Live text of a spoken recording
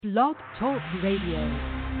Blog Talk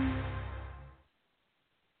Radio.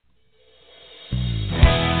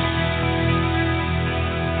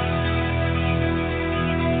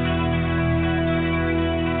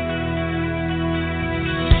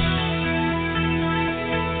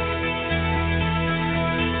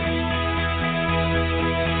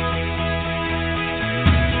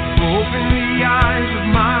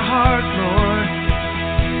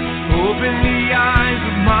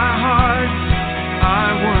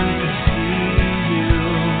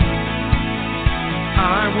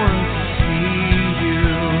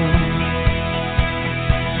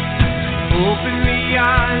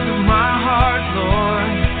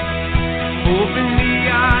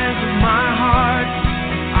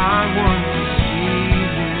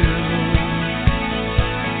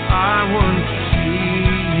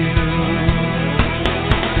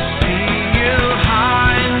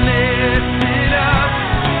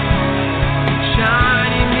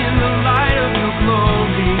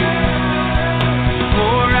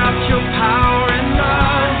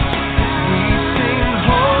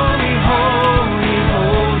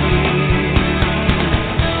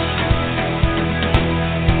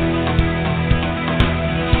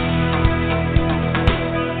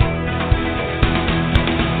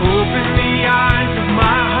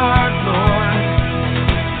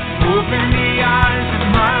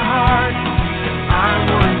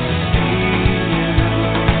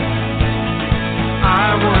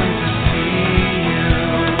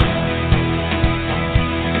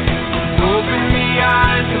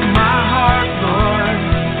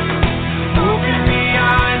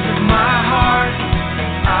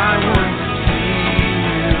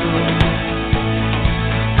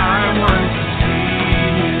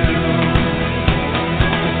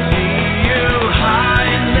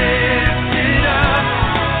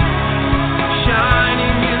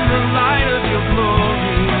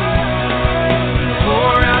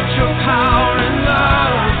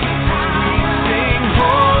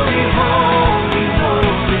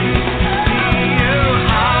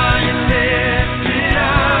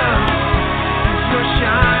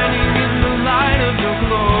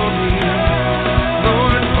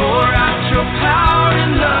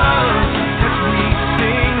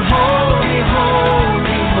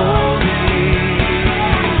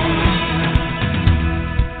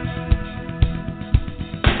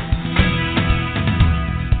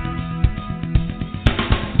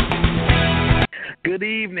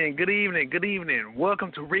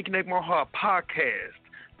 Welcome to Reconnect My Heart podcast,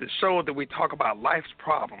 the show that we talk about life's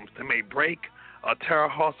problems that may break or tear our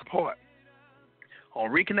hearts apart. On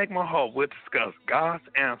Reconnect My Heart, we'll discuss God's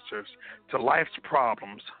answers to life's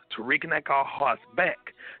problems to reconnect our hearts back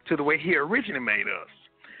to the way He originally made us.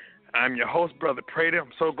 I'm your host, Brother Prater.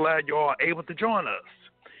 I'm so glad you all are able to join us.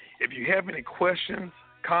 If you have any questions,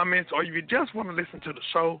 comments, or if you just want to listen to the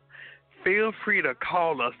show, feel free to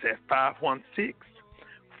call us at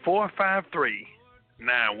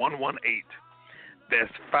 516-453-9118.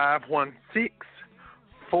 That's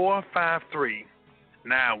 516-453-9118.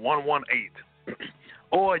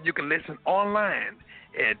 Or you can listen online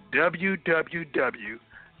at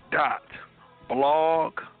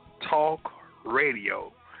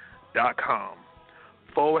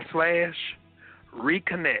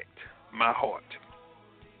www.blogtalkradio.com/reconnect my heart.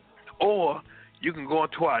 Or you can go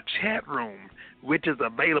into our chat room, which is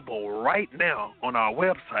available right now on our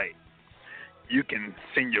website. You can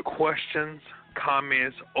send your questions,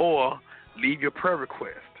 comments, or leave your prayer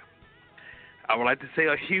request. I would like to say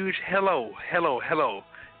a huge hello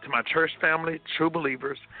to my church family, True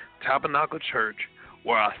Believers, Tabernacle Church,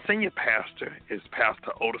 where our senior pastor is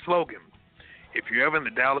Pastor Otis Logan. If you're ever in the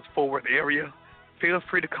Dallas-Fort Worth area, feel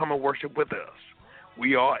free to come and worship with us.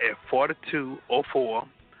 We are at 4204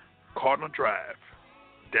 Cardinal Drive,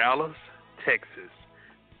 Dallas, Texas,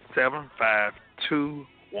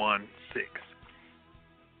 75216.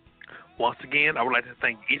 Once again, I would like to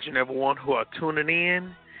thank each and every one who are tuning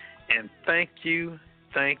in, and thank you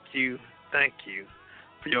for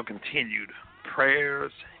your continued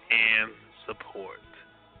prayers and support.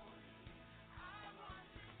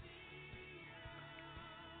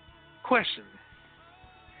 Question: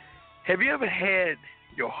 have you ever had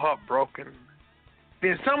your heart broken?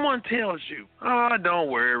 Then someone tells you, don't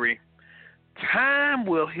worry, time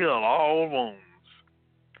will heal all wounds.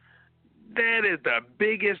 That is the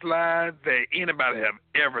biggest lie that anybody have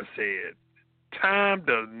ever said. Time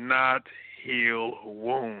does not heal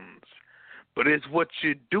wounds, but it's what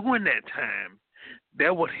you do in that time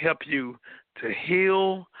that will help you to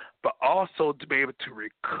heal, but also to be able to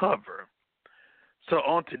recover. So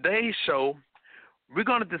on today's show, we're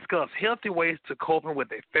going to discuss healthy ways to coping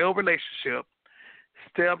with a failed relationship,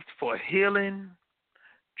 steps for healing,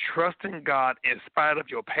 trusting God in spite of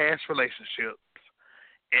your past relationships,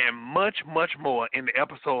 and much, much more in the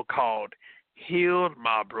episode called Healed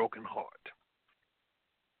My Broken Heart.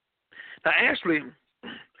 Now, actually,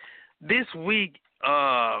 this week,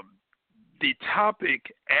 the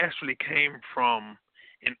topic actually came from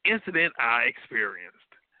an incident I experienced.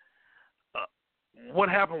 What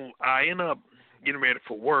happened, I ended up getting ready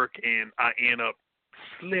for work, and I ended up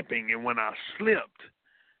slipping. And when I slipped,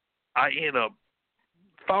 I ended up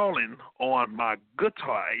falling on my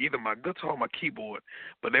guitar, either my guitar or my keyboard,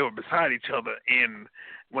 but they were beside each other. And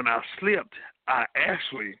when I slipped, I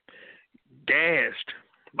actually gashed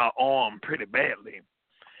my arm pretty badly.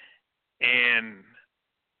 And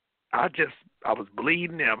I was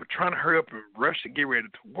bleeding, and I was trying to hurry up and rush to get ready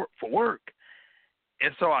to work for work.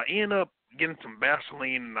 And so I ended up getting some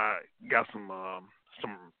Vaseline, and I got some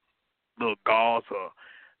little gauze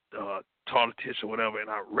or toilet tissue or whatever, and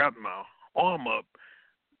I wrapped my arm up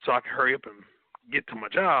so I could hurry up and get to my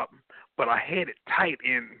job. But I had it tight,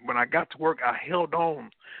 and when I got to work, I held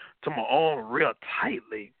on to my arm real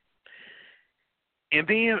tightly. And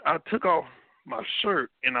then I took off my shirt,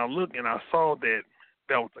 and I looked, and I saw that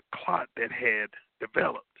there was a clot that had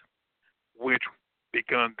developed, which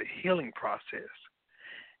began the healing process.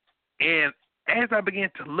 And as I began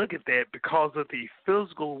to look at that, because of the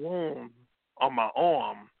physical wound on my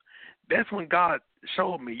arm, that's when God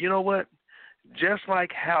showed me, you know what? Just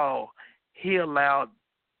like how he allowed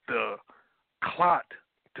the clot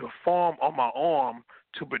to form on my arm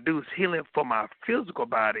to produce healing for my physical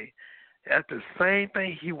body, that's the same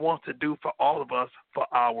thing he wants to do for all of us, for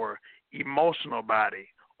our emotional body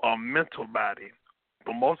or mental body,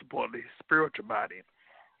 but most importantly, spiritual body.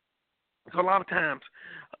 So a lot of times,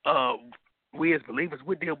 we as believers,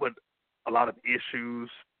 we deal with a lot of issues,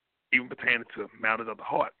 even pertaining to matters of the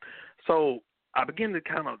heart. So I began to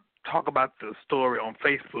kind of talk about the story on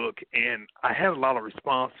Facebook, and I had a lot of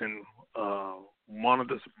response, and one of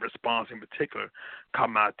the response in particular caught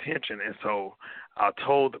my attention. And so I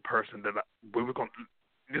told the person that we were going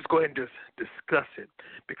to just go ahead and just discuss it,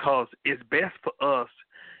 because it's best for us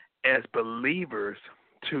as believers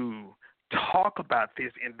to talk about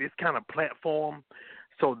this in this kind of platform,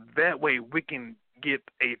 so that way we can get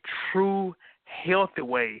a true, healthy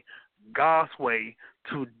way, God's way,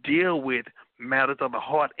 to deal with matters of the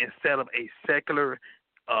heart instead of a secular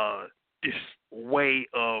this way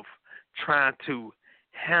of trying to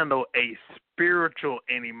handle a spiritual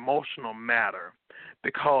and emotional matter.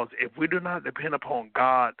 Because if we do not depend upon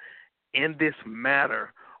God in this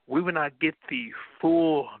matter, we will not get the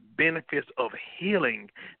full benefits of healing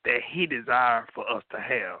that he desires for us to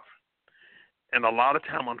have. And a lot of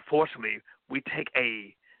time, unfortunately, we take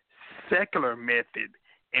a secular method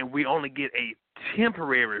and we only get a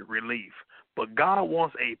temporary relief. But God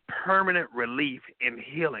wants a permanent relief in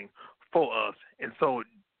healing for us. And so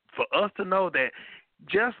for us to know that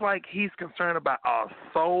just like he's concerned about our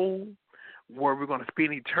soul, where we're going to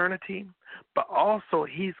spend eternity, but also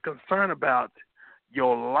he's concerned about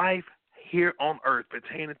your life here on earth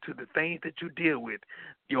pertaining to the things that you deal with,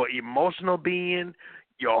 your emotional being,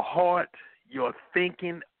 your heart, your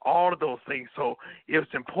thinking, all of those things. So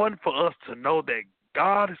it's important for us to know that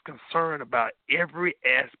God is concerned about every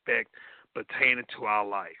aspect pertaining to our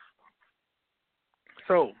life.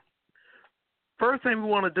 So first thing we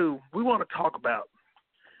want to do, we want to talk about,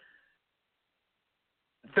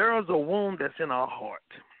 there is a wound that's in our heart.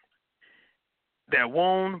 That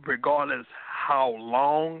wound, regardless how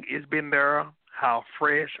long it's been there, how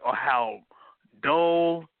fresh or how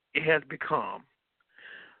dull it has become,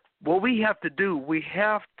 what we have to do, we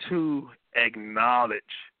have to acknowledge.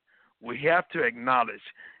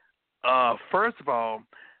 First of all,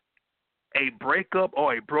 a breakup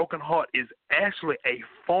or a broken heart is actually a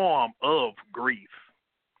form of grief.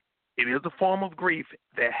 It is a form of grief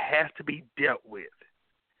that has to be dealt with.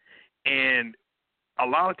 And a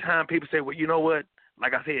lot of time people say, well, you know what?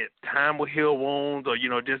 Like I said, time will heal wounds, or,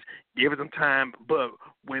 just give it some time. But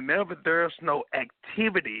whenever there's no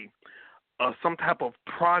activity or some type of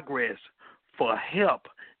progress for help,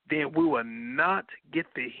 then we will not get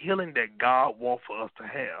the healing that God wants for us to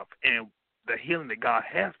have and the healing that God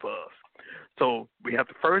has for us. So we have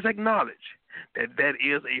to first acknowledge that that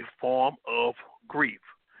is a form of grief.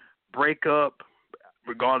 Breakup,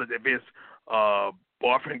 regardless if it's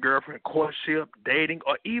boyfriend, girlfriend, courtship, dating,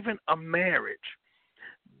 or even a marriage,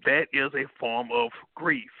 that is a form of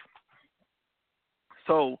grief.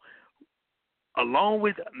 So along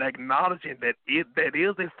with acknowledging that that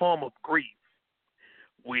is a form of grief,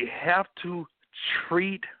 we have to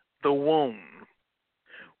treat the wound.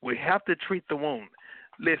 We have to treat the wound.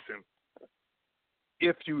 Listen,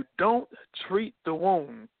 if you don't treat the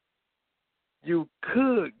wound, you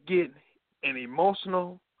could get an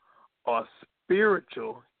emotional or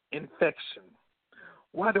spiritual infection.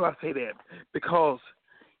 Why do I say that? Because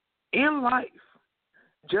in life,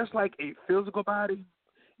 just like a physical body,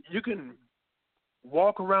 you can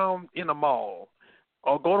walk around in a mall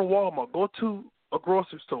or go to Walmart, go to a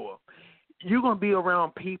grocery store. You're going to be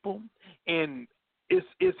around people, and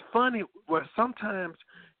it's funny where sometimes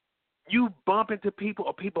you bump into people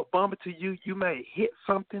or people bump into you. You may hit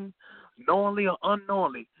something knowingly or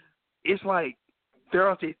unknowingly. It's like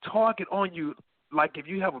there's a target on you. Like if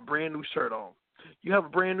you have a brand new shirt on, you have a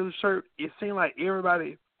brand new shirt. It seems like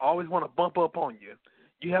everybody always want to bump up on you.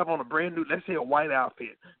 You have on a brand new, let's say a white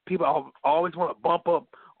outfit. People always want to bump up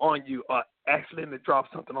on you or accidentally drop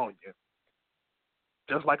something on you.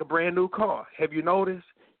 Just like a brand new car. Have you noticed?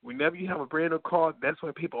 Whenever you have a brand new car, that's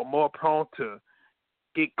when people are more prone to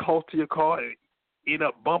get close to your car and end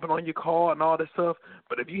up bumping on your car and all that stuff.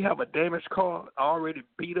 But if you have a damaged car, already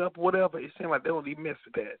beat up, whatever, it seems like they don't even mess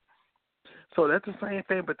with that. So that's the same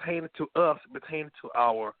thing pertaining to us, pertaining to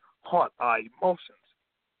our heart, our emotions.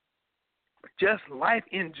 Just life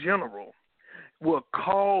in general will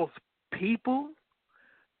cause people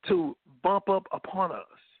to bump up upon us.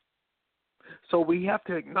 So we have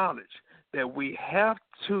to acknowledge that we have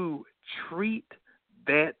to treat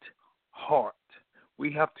that heart.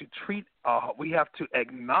 We have to we have to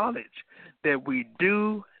acknowledge that we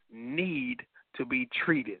do need to be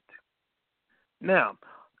treated. Now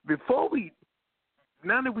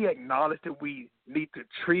that we acknowledge that we need to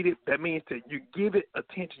treat it, that means that you give it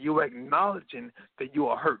attention. You're acknowledging that you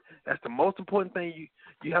are hurt. That's the most important thing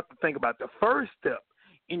you have to think about. The first step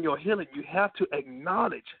in your healing, you have to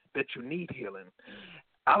acknowledge that you need healing.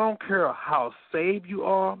 I don't care how saved you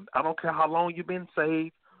are. I don't care how long you've been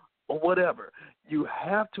saved or whatever. You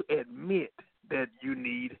have to admit that you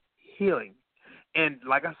need healing. And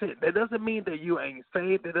like I said, that doesn't mean that you ain't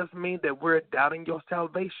saved. That doesn't mean that we're doubting your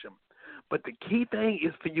salvation. But the key thing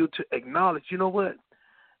is for you to acknowledge, you know what?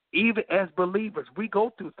 Even as believers, we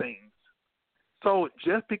go through things. So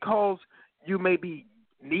just because you may be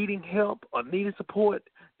needing help or needing support,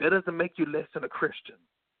 that doesn't make you less than a Christian.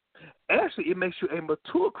 Actually, it makes you a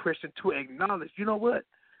mature Christian to acknowledge, you know what?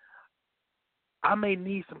 I may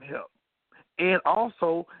need some help. And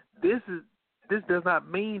also, this does not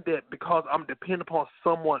mean that because I'm dependent upon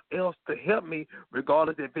someone else to help me,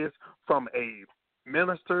 regardless if it's from a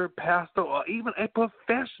minister, pastor, or even a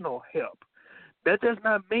professional help. That does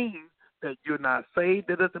not mean that you're not saved.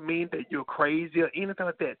 That doesn't mean that you're crazy or anything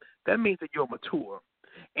like that. That means that you're mature.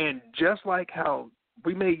 And just like how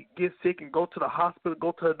we may get sick and go to the hospital,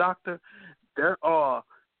 go to the doctor, there are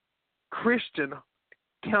Christian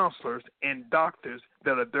counselors and doctors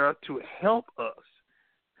that are there to help us.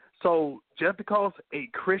 So just because a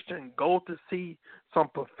Christian goes to see some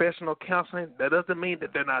professional counseling, that doesn't mean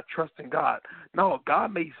that they're not trusting God. No,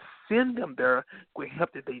 God may send them there with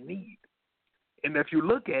help that they need. And if you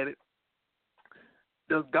look at it,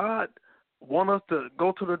 does God want us to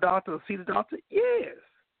go to the doctor or see the doctor? Yes.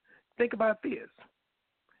 Think about this.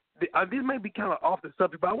 This may be kind of off the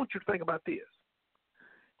subject, but I want you to think about this.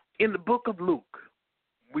 In the book of Luke,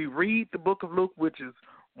 we read the book of Luke, which is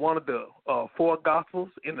one of the four Gospels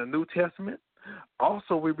in the New Testament.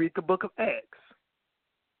 Also, we read the book of Acts.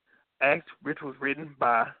 Acts, which was written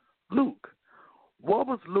by Luke. What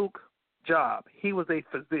was Luke's job? He was a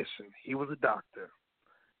physician. He was a doctor.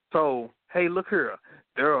 So, hey, look here.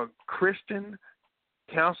 There are Christian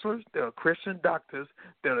counselors, there are Christian doctors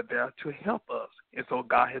that are there to help us. And so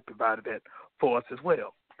God has provided that for us as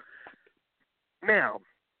well. Now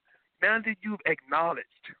that you've acknowledged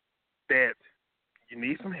that you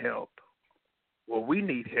need some help, well, we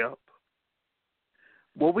need help,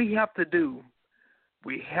 what we have to do,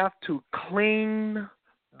 we have to clean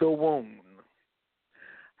the wound.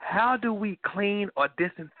 How do we clean or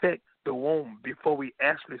disinfect the wound before we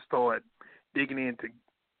actually start digging in to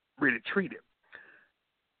really treat it?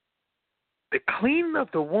 The cleaning of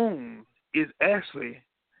the wound is actually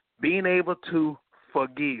being able to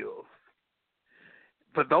forgive.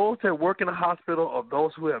 For those that work in a hospital or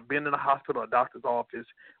those who have been in a hospital or doctor's office,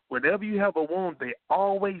 whenever you have a wound, they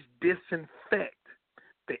always disinfect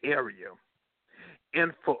the area.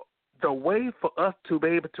 And for the way for us to be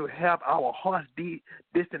able to have our hearts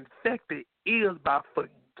disinfected is by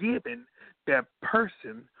forgiving that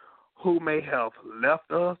person who may have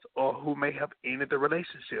left us or who may have ended the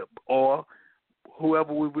relationship or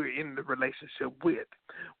whoever we were in the relationship with.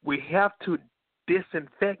 We have to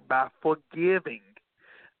disinfect by forgiving.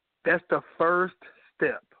 That's the first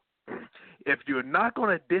step. If you're not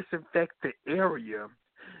going to disinfect the area,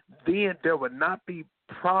 then there will not be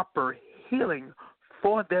proper healing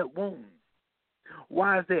for that wound.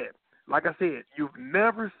 Why is that? Like I said, you've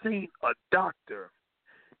never seen a doctor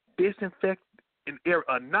disinfect an area,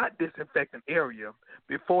 not disinfect an area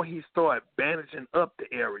before he started bandaging up the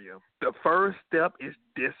area. The first step is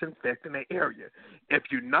disinfecting the area. If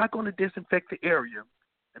you're not going to disinfect the area,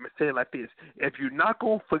 let me say it like this: if you're not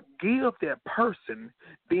going to forgive that person,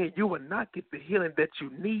 then you will not get the healing that you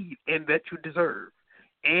need and that you deserve,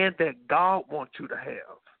 and that God wants you to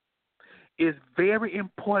have. It's very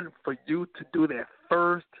important for you to do that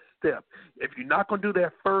first step. If you're not going to do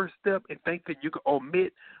that first step and think that you can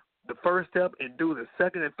omit the first step and do the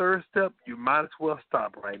second and third step, you might as well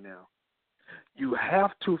stop right now. You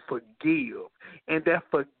have to forgive. And that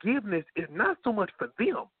forgiveness is not so much for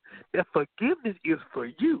them. That forgiveness is for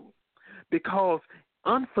you. Because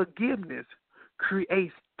unforgiveness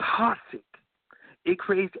creates toxic. It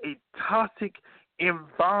creates a toxic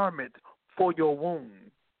environment for your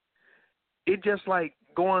wound. It's just like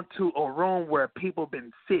going to a room where people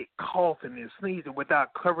been sick, coughing and sneezing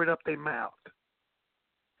without covering up their mouth.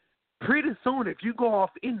 Pretty soon, if you go off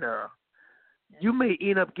in there, you may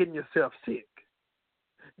end up getting yourself sick.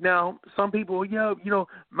 Now, some people,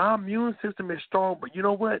 my immune system is strong, but you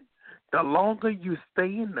know what? The longer you stay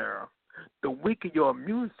in there, the weaker your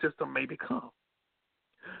immune system may become.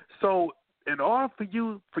 So, in order for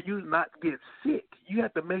you not to get sick, you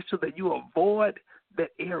have to make sure that you avoid that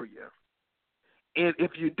area. And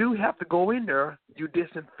if you do have to go in there, you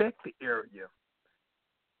disinfect the area.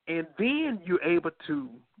 And then you're able to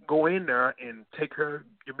go in there and take care of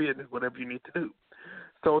your business, whatever you need to do.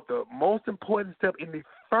 So the most important step in the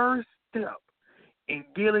first step in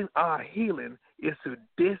getting our healing is to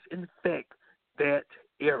disinfect that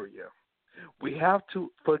area. We have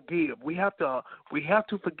to forgive. We have to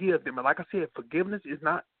forgive them. And like I said, forgiveness is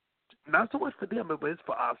not so much for them, but it's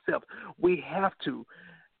for ourselves. We have to,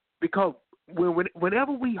 because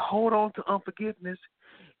whenever we hold on to unforgiveness,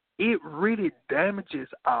 it really damages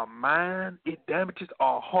our mind. It damages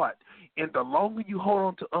our heart. And the longer you hold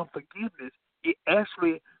on to unforgiveness, it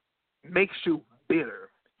actually makes you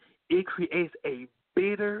bitter. It creates a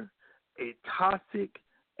bitter, a toxic,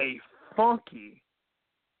 a funky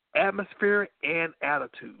atmosphere and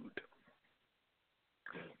attitude.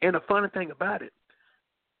 And the funny thing about it,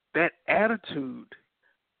 that attitude,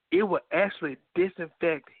 it will actually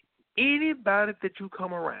disinfect anybody that you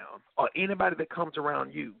come around or anybody that comes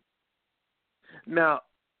around you. Now,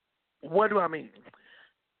 what do I mean?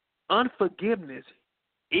 Unforgiveness,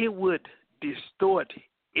 it would distort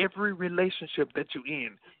every relationship that you're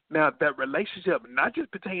in. Now, that relationship, not just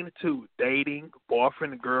pertaining to dating,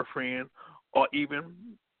 boyfriend and girlfriend, or even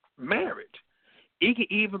marriage. It can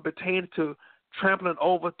even pertain to trampling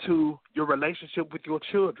over to your relationship with your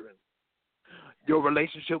children, your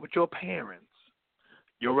relationship with your parents,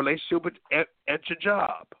 your relationship at your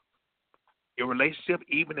job, your relationship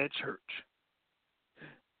even at church.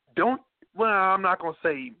 I'm not going to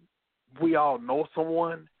say we all know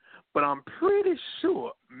someone, but I'm pretty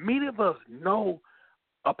sure many of us know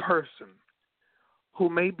a person who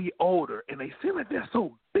may be older and they seem like they're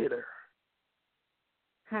so bitter.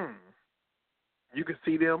 You can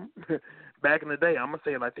see them back in the day. I'm going to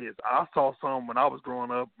say it like this. I saw some when I was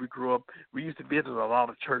growing up. We used to visit a lot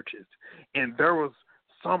of churches, and there was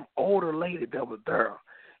some older lady that was there,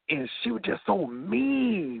 and she was just so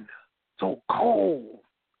mean, so cold.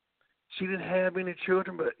 She didn't have any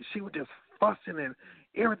children, but she was just fussing and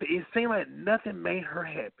everything. It seemed like nothing made her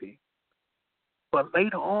happy. But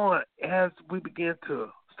later on, as we began to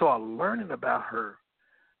start learning about her,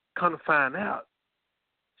 come to find out,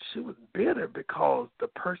 she was bitter because the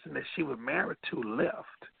person that she was married to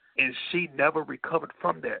left, and she never recovered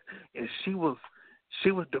from that. And she was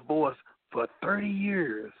divorced for 30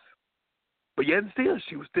 years, but yet and still,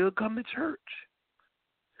 she was still coming to church.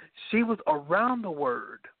 She was around the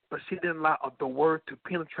word, but she didn't allow the word to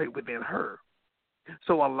penetrate within her.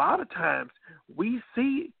 So a lot of times we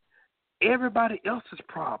see everybody else's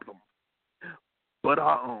problem but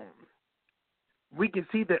our own. We can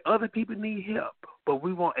see that other people need help, but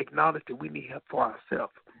we won't acknowledge that we need help for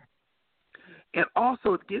ourselves. And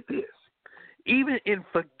also, get this, even in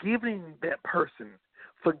forgiving that person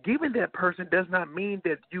does not mean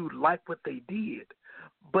that you like what they did,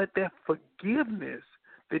 but that forgiveness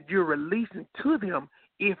that you're releasing to them,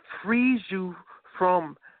 it frees you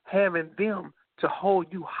from having them to hold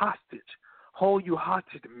you hostage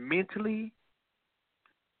mentally,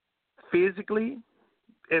 physically,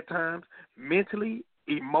 at times, mentally,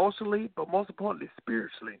 emotionally, but most importantly,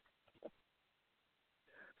 spiritually.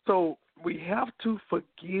 So we have to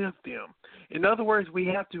forgive them. In other words, we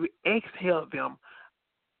have to exhale them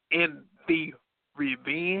in the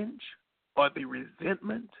revenge or the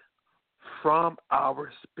resentment from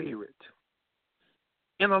our spirit.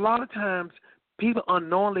 And a lot of times, people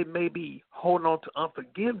unknowingly may be holding on to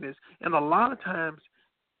unforgiveness, and a lot of times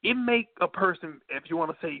it make a person, if you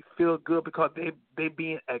want to say, feel good because they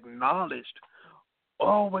being acknowledged.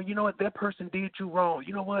 Oh, well, you know what? That person did you wrong.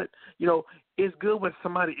 You know what? It's good when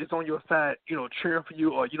somebody is on your side, cheering for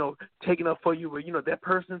you or, taking up for you. But, that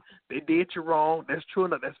person, they did you wrong. That's true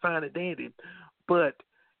enough. That's fine and dandy. But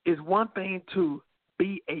it's one thing to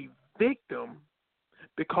be a victim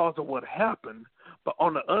because of what happened. But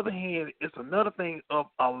on the other hand, it's another thing of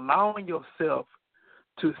allowing yourself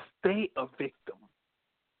to stay a victim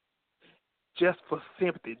just for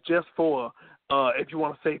sympathy, just for, if you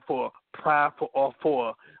want to say, for pride or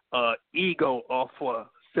for ego or for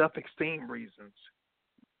self-esteem reasons.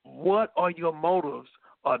 What are your motives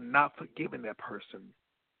of not forgiving that person?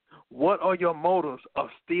 What are your motives of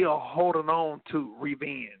still holding on to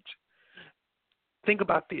revenge? Think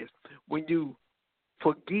about this. When you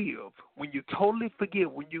forgive, when you totally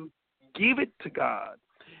forgive, when you give it to God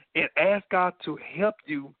and ask God to help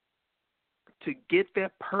you to get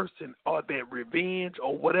that person or that revenge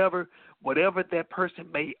or whatever that person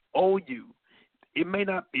may owe you. It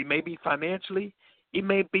may be financially, it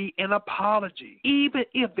may be an apology. Even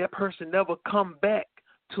if that person never come back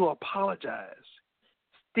to apologize,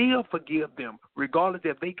 still forgive them regardless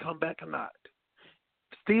if they come back or not.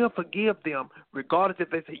 Still forgive them regardless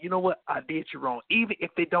if they say, you know what, I did you wrong. Even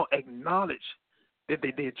if they don't acknowledge that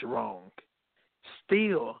they did you wrong,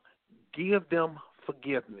 still give them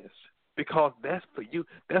forgiveness. Because that's for you.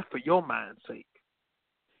 That's for your mind's sake.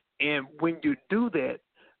 And when you do that,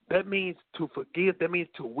 that means to forgive. That means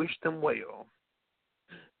to wish them well.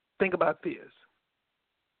 Think about this.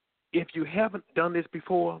 If you haven't done this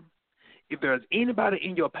before, if there's anybody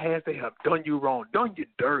in your past that have done you wrong, done you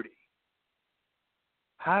dirty,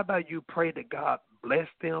 how about you pray that God bless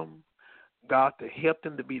them, God to help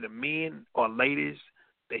them to be the men or ladies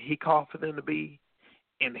that He called for them to be,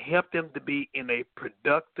 and help them to be in a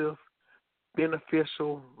productive,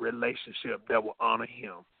 beneficial relationship that will honor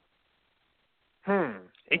Him.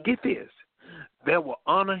 And get this, that will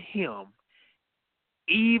honor Him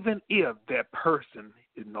even if that person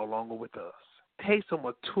is no longer with us. Take some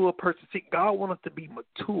mature person. See, God wants us to be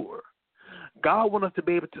mature. God wants us to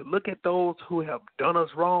be able to look at those who have done us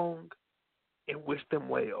wrong and wish them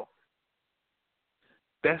well.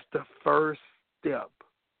 That's the first step,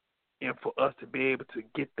 and for us to be able to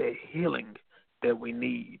get that healing that we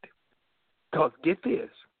need. Because get this,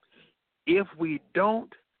 if we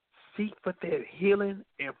don't seek for that healing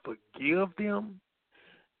and forgive them,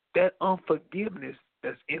 that unforgiveness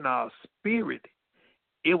that's in our spirit,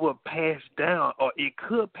 it will pass down, or it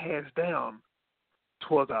could pass down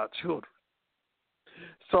towards our children.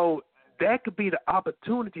 So that could be the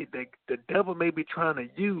opportunity that the devil may be trying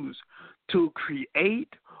to use to create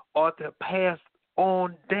or to pass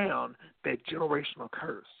on down that generational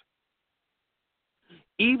curse.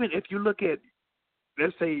 Even if you look at,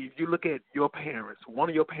 let's say, if you look at your parents, one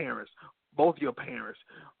of your parents, both your parents,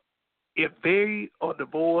 if they are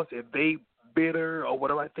divorced, if they bitter or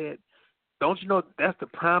whatever like that, don't you know that's the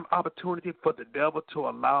prime opportunity for the devil to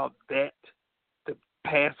allow that to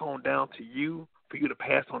pass on down to you, for you to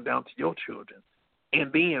pass on down to your children.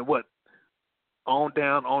 And then what? On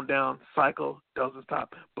down, cycle doesn't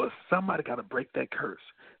stop. But somebody got to break that curse.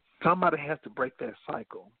 Somebody has to break that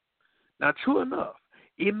cycle. Now, true enough,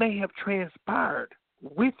 it may have transpired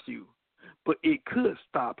with you, but it could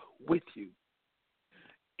stop with you.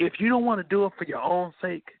 If you don't want to do it for your own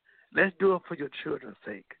sake, let's do it for your children's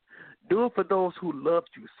sake. Do it for those who love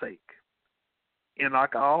you's sake. And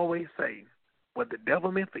like I always say, what the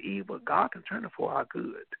devil meant for evil, God can turn it for our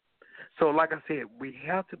good. So like I said, we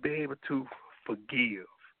have to be able to forgive.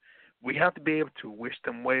 We have to be able to wish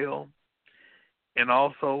them well. And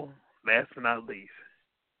also, last but not least,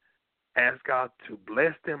 ask God to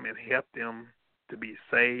bless them and help them to be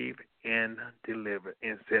saved and delivered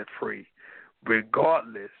and set free,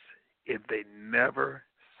 regardless if they never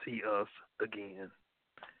see us again.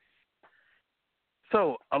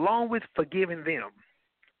 So, along with forgiving them,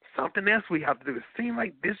 something else we have to do. It seems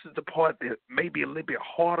like this is the part that may be a little bit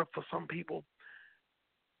harder for some people.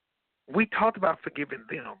 We talked about forgiving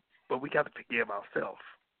them, but we got to forgive ourselves.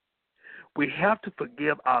 We have to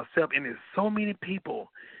forgive ourselves, and there's so many people,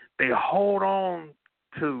 they hold on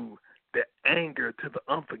to the anger, to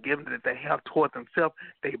the unforgiveness that they have toward themselves.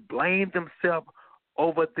 They blame themselves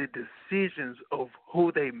over the decisions of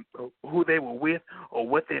who they were with or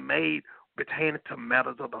what they made pertaining to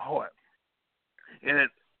matters of the heart. And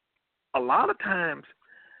a lot of times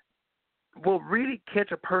will really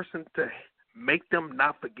catch a person to make them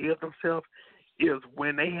not forgive themselves is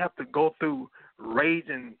when they have to go through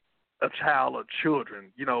raising a child or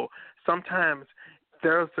children. Sometimes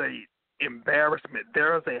there's a embarrassment,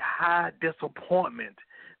 there's a high disappointment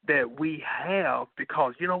that we have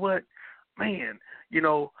because you know what, man,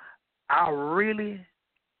 I really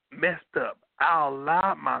messed up. I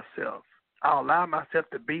allowed myself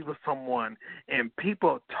to be with someone, and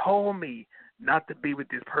people told me not to be with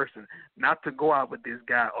this person, not to go out with this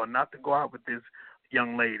guy, or not to go out with this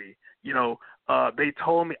young lady. They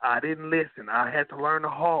told me I didn't listen. I had to learn the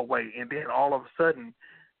hard way, and then all of a sudden,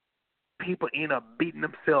 people end up beating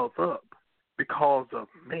themselves up because of,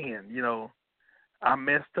 man, I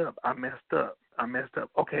messed up.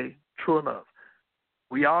 Okay, true enough.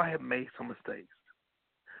 We all have made some mistakes.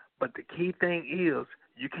 But the key thing is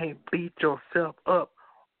you can't beat yourself up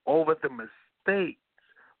over the mistakes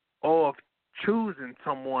of choosing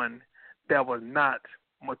someone that was not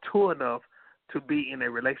mature enough to be in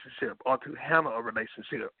a relationship or to handle a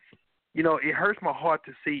relationship. It hurts my heart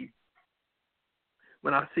to see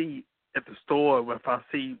when I see at the store, or if I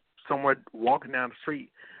see someone walking down the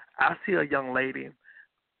street, I see a young lady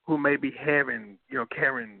who may be having,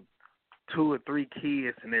 carrying 2 or 3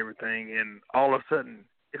 kids and everything, and all of a sudden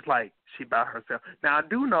it's like she by herself. Now, I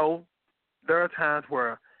do know there are times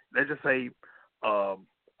where, let's just say, a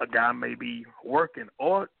guy may be working,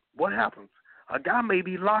 or what happens? A guy may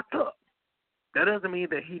be locked up. That doesn't mean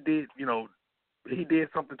that he did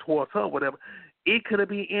something towards her, whatever. It could have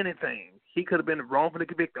been anything. He could have been wrongfully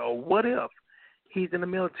convicted, or what if he's in the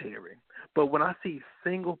military. But when I see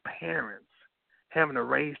single parents having to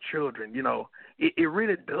raise children, it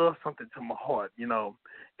really does something to my heart,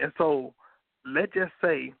 And so let's just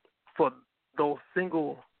say for those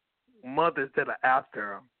single mothers that are out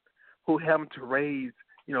there who having to raise,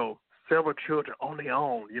 several children on their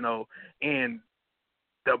own, and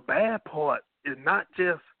the bad part is not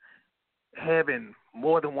just having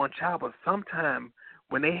more than one child, but sometimes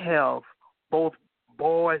when they have both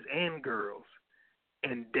boys and girls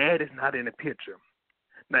and dad is not in the picture.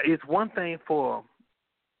 Now, it's one thing for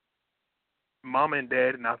mama and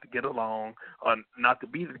dad not to get along or not to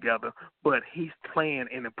be together, but he's playing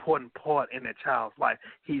an important part in that child's life.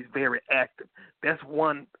 He's very active. That's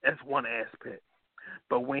one aspect.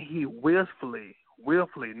 But when he willfully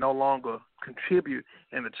no longer contribute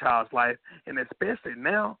in the child's life, and especially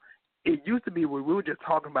now, it used to be where we were just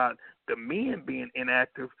talking about the men being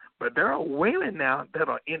inactive, but there are women now that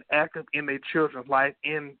are inactive in their children's life,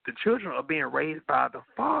 and the children are being raised by the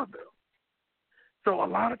father. So a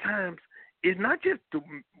lot of times, it's not just the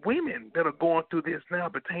women that are going through this now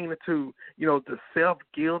pertaining to, the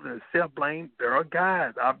self-guilt and self-blame. There are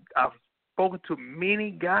guys. I've spoken to many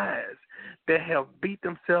guys that have beat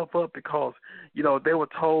themselves up because, they were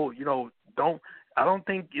told, I don't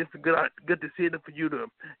think it's a good decision for you to,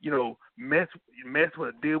 mess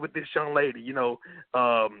with, deal with this young lady, and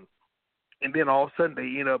then all of a sudden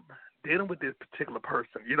they end up dealing with this particular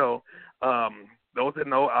person, Those that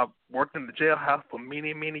know, I've worked in the jailhouse for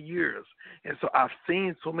many, many years. And so I've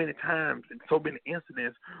seen so many times and so many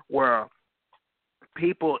incidents where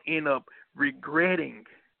people end up regretting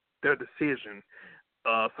their decision.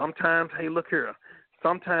 Sometimes, hey, look here,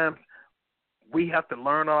 sometimes we have to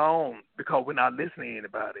learn our own because we're not listening to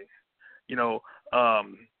anybody.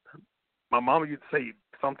 My mama used to say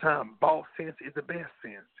sometimes boss sense is the best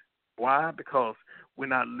sense. Why? Because we're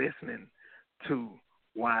not listening to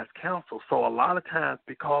wise counsel. So a lot of times,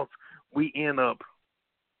 because we end up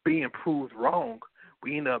being proved wrong,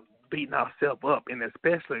 we end up beating ourselves up, and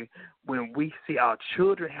especially when we see our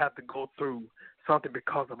children have to go through something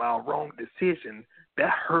because of our wrong decision, that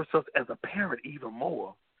hurts us as a parent even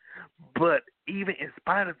more. But even in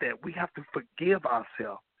spite of that, we have to forgive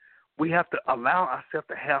ourselves. We have to allow ourselves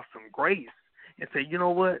to have some grace and say, you know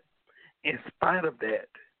what, in spite of that,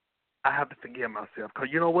 I have to forgive myself. Because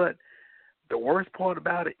you know what? The worst part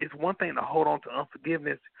about it is one thing to hold on to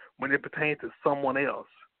unforgiveness when it pertains to someone else.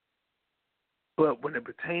 But when it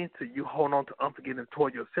pertains to you holding on to unforgiveness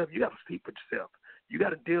toward yourself, you got to sleep with yourself. You got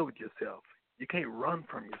to deal with yourself. You can't run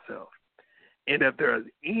from yourself. And if there's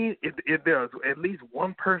at least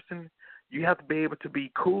one person you have to be able to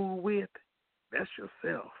be cool with, that's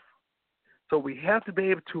yourself. So we have to be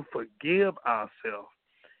able to forgive ourselves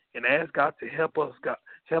and ask God to help us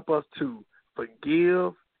to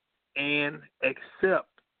forgive and accept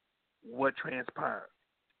what transpired.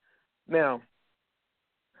 Now,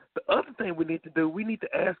 the other thing we need to do, we need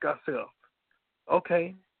to ask ourselves,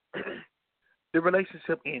 okay, the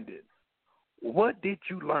relationship ended. What did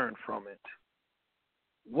you learn from it?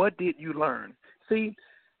 What did you learn? See,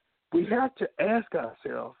 we have to ask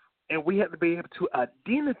ourselves, and we have to be able to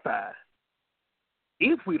identify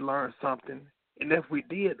if we learned something, and if we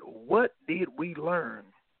did, what did we learn?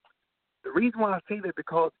 The reason why I say that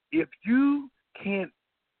because if you can't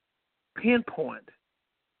pinpoint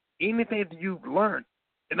anything that you've learned,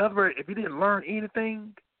 in other words, if you didn't learn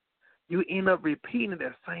anything, you end up repeating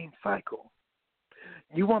that same cycle.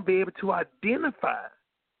 You won't be able to identify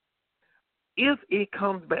if it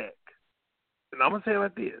comes back. And I'm going to say it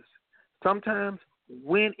like this. Sometimes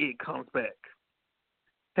when it comes back.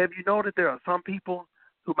 Have you noticed there are some people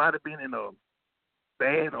who might have been in a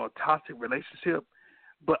bad or toxic relationship,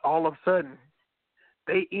 but all of a sudden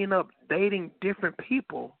they end up dating different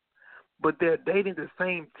people, but they're dating the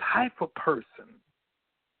same type of person.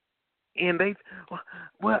 And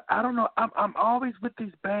I don't know. I'm always with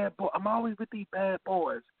these bad boys. I'm always with these bad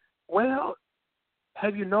boys. Well,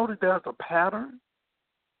 have you noticed there's a pattern?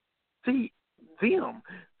 See, them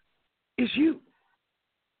is you.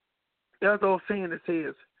 There's an old saying that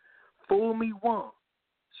says, "Fool me once,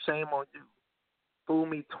 shame on you. Fool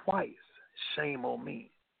me twice, shame on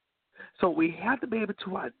me." So we have to be able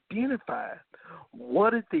to identify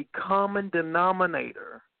what is the common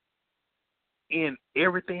denominator in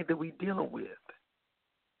everything that we're dealing with.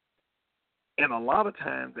 And a lot of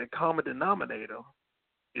times that common denominator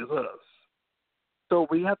is us. So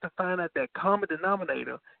we have to find out that common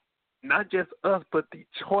denominator, not just us, but the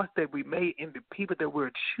choice that we made in the people that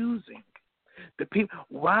we're choosing. The people.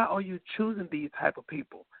 Why are you choosing these type of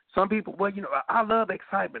people? Some people, well, I love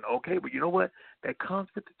excitement, okay, but you know what? That comes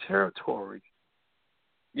with the territory.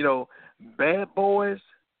 Bad boys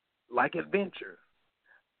like adventure.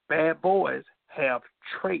 Bad boys have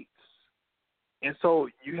traits. And so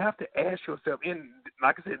you have to ask yourself, and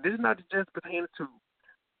like I said, this is not just pertaining to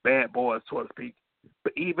bad boys, so to speak,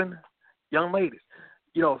 but even young ladies.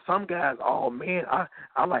 Some guys, oh man,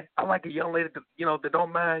 I like a young lady that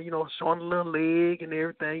don't mind, showing a little leg and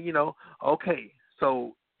everything, Okay,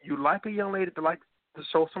 so you like a young lady that likes to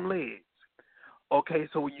show some legs. Okay,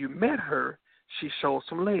 so when you met her, she showed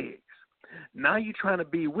some legs. Now you're trying to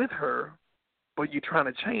be with her, but you're trying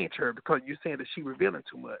to change her because you're saying that she's revealing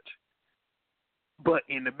too much. But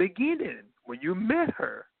in the beginning, when you met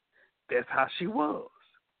her, that's how she was.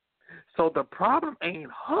 So the problem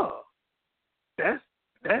ain't her.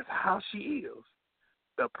 That's how she is.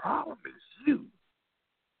 The problem is you.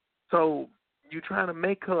 So you're trying to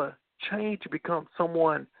make her change to become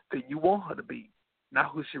someone that you want her to be,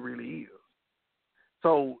 not who she really is.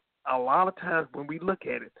 So a lot of times when we look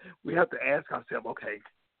at it, we have to ask ourselves, okay,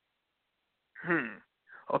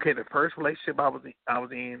 the first relationship I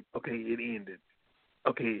was in, okay, it ended.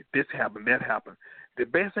 Okay, this happened, that happened. The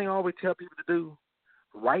best thing I always tell people to do,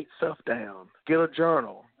 write stuff down. Get a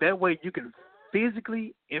journal. That way you can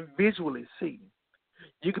physically and visually see.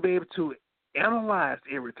 You can be able to analyze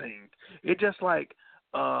everything. It's just like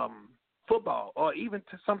football or even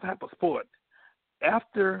to some type of sport.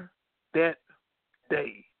 After that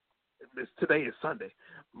day, today is Sunday,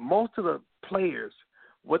 most of the players,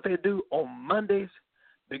 what they do on Mondays,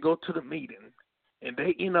 they go to the meeting and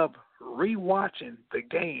they end up rewatching the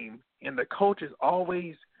game, and the coaches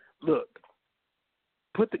always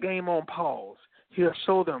put the game on pause. He'll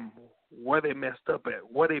show them where they messed up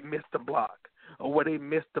at, where they missed the block, or where they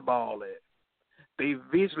missed the ball at. They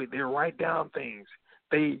write down things.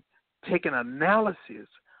 They take an analysis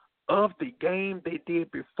of the game they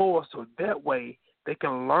did before, so that way they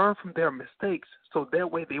can learn from their mistakes, so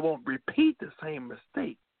that way they won't repeat the same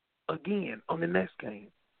mistake again on the next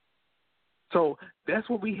game. So that's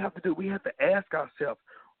what we have to do. We have to ask ourselves,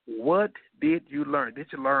 what did you learn?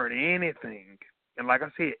 Did you learn anything? And like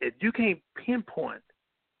I said, if you can't pinpoint,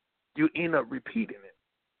 you end up repeating it.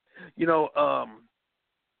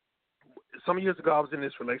 Some years ago I was in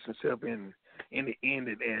this relationship and it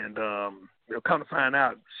ended, and come to find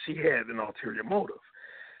out she had an ulterior motive.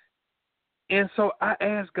 And so I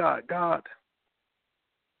asked God,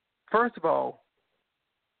 first of all,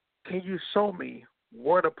 can you show me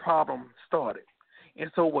where the problem started?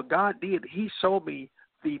 And so what God did, he showed me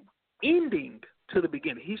the ending to the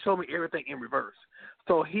beginning. He showed me everything in reverse.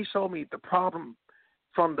 So he showed me the problem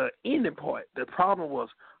from the ending part. The problem was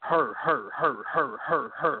her.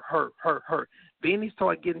 Then he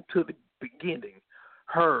started getting to the beginning.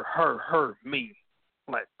 Her, me.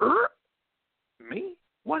 Like, me?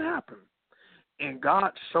 What happened? And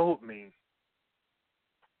God showed me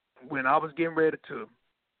when I was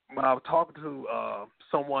talking to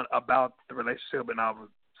someone about the relationship, and I was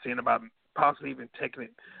seeing about possibly even taking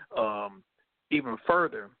it even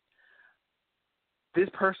further. This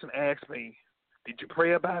person asked me, "Did you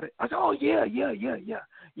pray about it?" I said, "Oh yeah.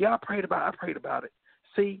 Yeah, I prayed about it.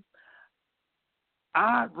 See,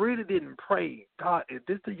 I really didn't pray, God, is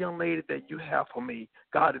this the young lady that you have for me?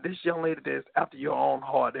 God, is this young lady that's after your own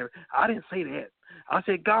heart? I didn't say that. I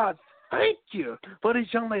said, God, thank you for this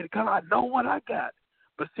young lady. God, I know what I got.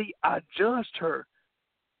 But see, I judged her.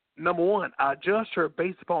 Number one, I judged her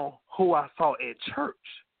based upon who I saw at church,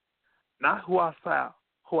 not who I saw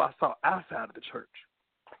outside of the church.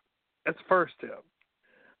 That's the first step.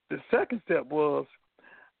 The second step was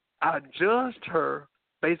I judged her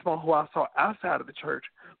based on who I saw outside of the church,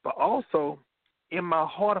 but also in my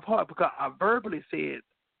heart of heart, because I verbally said,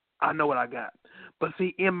 I know what I got. But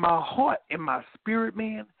see, in my heart, in my spirit,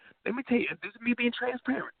 man, let me tell you, this is me being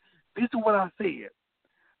transparent. This is what I said.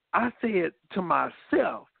 I said to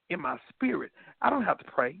myself, in my spirit, I don't have to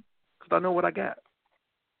pray because I know what I got.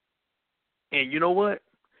 And you know what?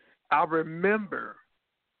 I remember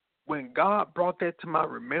when God brought that to my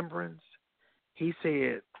remembrance, he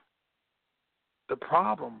said, the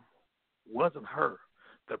problem wasn't her.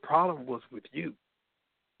 The problem was with you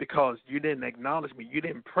because you didn't acknowledge me. You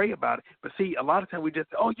didn't pray about it. But see, a lot of times we just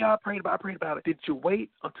say, oh, yeah, I prayed about it. Did you wait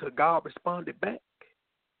until God responded back?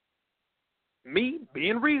 Me,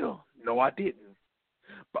 being real, no, I didn't.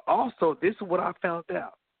 But also, this is what I found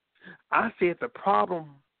out. I said the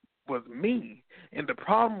problem was me, and the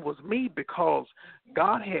problem was me because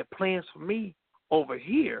God had plans for me over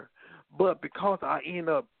here, but because I ended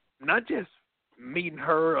up not just meeting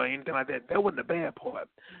her or anything like that, that wasn't the bad part.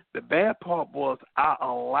 The bad part was I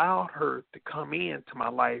allowed her to come into my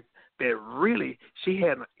life that really she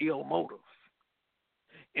had an ill motive.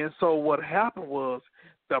 And so what happened was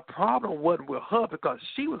the problem wasn't with her because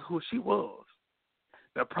she was who she was.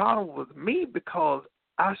 The problem was me because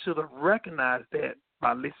I should have recognized that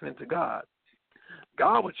by listening to God.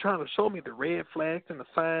 God was trying to show me the red flags and the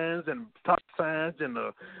signs and stop signs and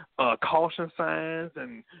the caution signs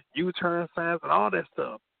and U-turn signs and all that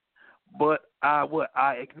stuff. But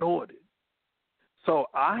I ignored it. So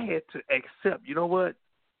I had to accept, you know what,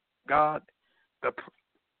 God,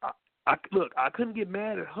 I couldn't get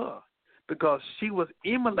mad at her because she was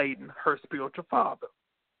emulating her spiritual father.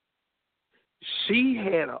 She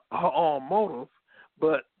had her own motive,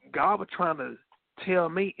 but God was trying to tell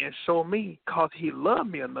me and show me because he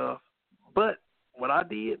loved me enough. But what I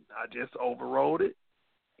did, I just overrode it,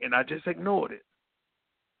 and I just ignored it.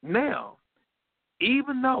 Now,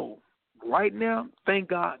 even though right now, thank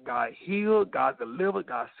God, God healed, God delivered,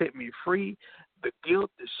 God set me free, the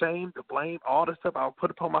guilt, the shame, the blame, all the stuff I would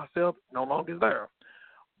put upon myself no longer is there.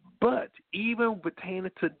 But even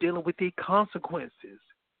pertaining to dealing with the consequences,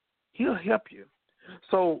 he'll help you.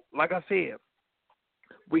 So, like I said,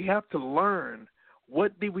 we have to learn.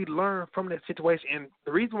 What did we learn from that situation? And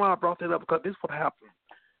the reason why I brought that up, because this is what happened.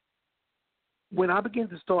 When I began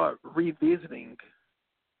to start revisiting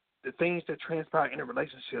the things that transpired in a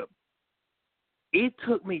relationship, it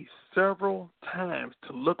took me several times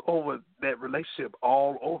to look over that relationship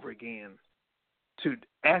all over again to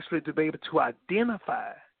actually to be able to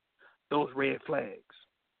identify those red flags.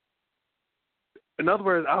 In other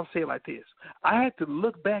words, I'll say it like this. I had to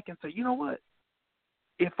look back and say, you know what?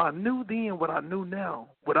 If I knew then what I knew now,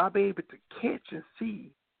 would I be able to catch and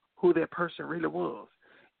see who that person really was?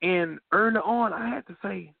 And early on, I had to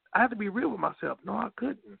say, I had to be real with myself. No, I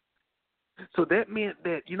couldn't. So that meant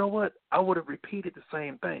that, you know what, I would have repeated the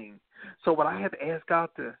same thing. So what I had to ask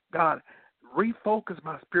God, refocus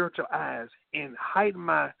my spiritual eyes and heighten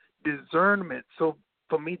my discernment so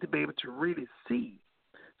for me to be able to really see,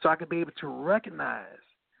 so I could be able to recognize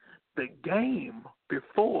the game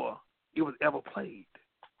before it was ever played.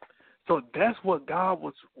 So that's what God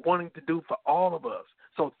was wanting to do for all of us.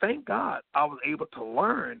 So thank God I was able to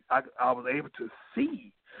learn. I was able to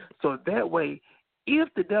see. So that way, if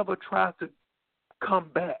the devil tries to come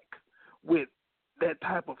back with that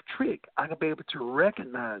type of trick, I can be able to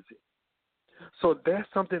recognize it. So that's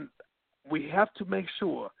something we have to make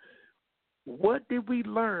sure. What did we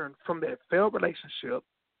learn from that failed relationship?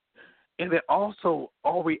 And then also,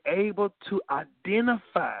 are we able to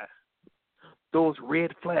identify those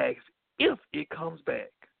red flags if it comes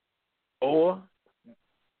back or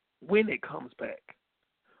when it comes back?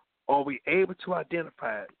 Are we able to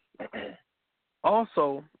identify it?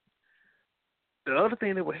 Also, the other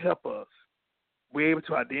thing that will help us, we're able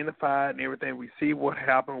to identify it and everything. We see what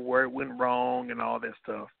happened, where it went wrong, and all that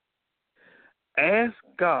stuff. Ask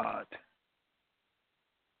God.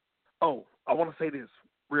 Oh, I want to say this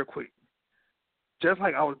real quick. Just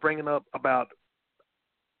like I was bringing up about,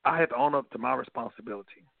 I had to own up to my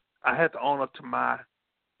responsibility. I had to own up to my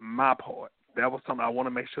part. That was something I want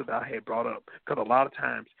to make sure that I had brought up, because a lot of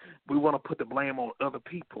times we want to put the blame on other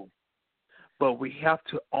people, but we have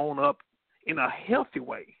to own up in a healthy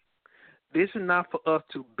way This is not for us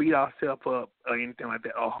to beat ourselves up or anything like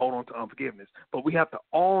that or hold on to unforgiveness. But we have to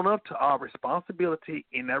own up to our responsibility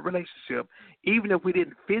in that relationship, even if we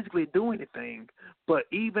didn't physically do anything. But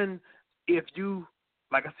even if you,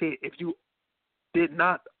 like I said, if you did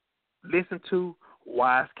not listen to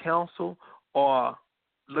wise counsel or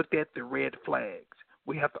looked at the red flags,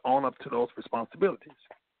 we have to own up to those responsibilities.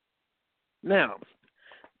 Now,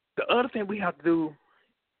 the other thing we have to do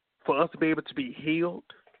for us to be able to be healed,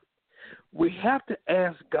 we have to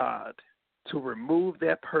ask God to remove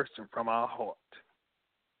that person from our heart.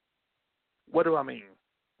 What do I mean?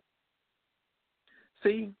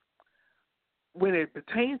 See, when it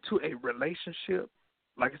pertains to a relationship,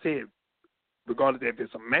 like I said, regardless if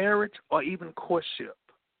it's a marriage or even courtship,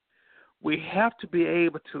 we have to be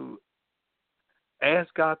able to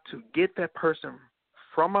ask God to get that person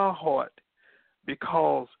from our heart,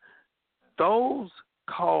 because those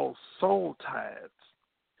cause soul ties.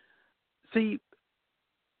 See,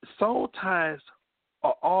 soul ties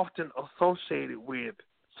are often associated with,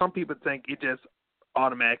 some people think it just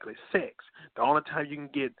automatically sex. The only time you can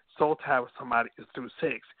get soul tied with somebody is through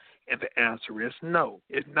sex, and the answer is no.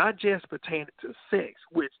 It's not just pertaining to sex,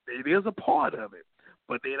 which it is a part of it,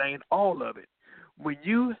 but it ain't all of it. When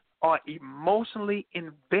you are emotionally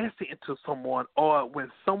invested into someone, or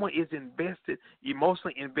when someone is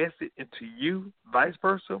emotionally invested into you, vice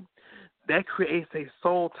versa, that creates a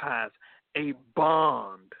soul ties, a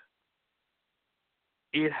bond.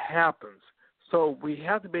 It happens. So we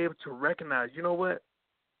have to be able to recognize, you know what?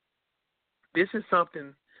 This is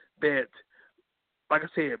something that, like I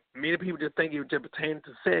said, many people just think it just pertains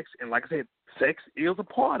to sex, and like I said, sex is a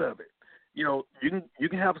part of it. You know, you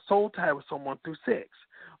can have a soul tie with someone through sex,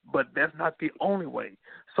 but that's not the only way.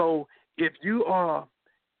 So if you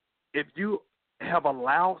have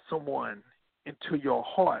allowed someone into your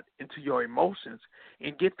heart, into your emotions,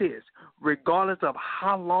 and get this, regardless of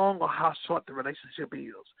how long or how short the relationship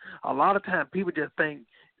is, a lot of times people just think,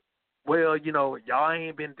 well, you know, y'all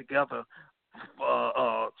ain't been together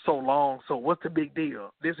so long, so what's the big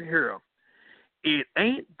deal? Listen here, it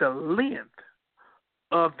ain't the length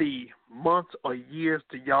of the months or years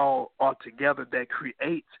that y'all are together that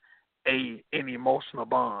creates an emotional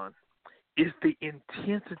bond. It's the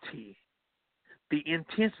intensity. The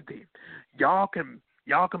intensity. Y'all can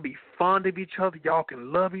be fond of each other. Y'all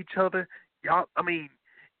can love each other.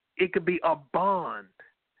 It could be a bond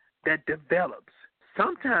that develops,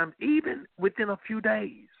 sometimes even within a few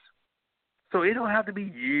days. So it don't have to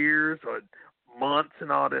be years or months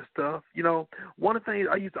and all that stuff. You know, one of the things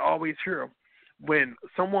I used to always hear when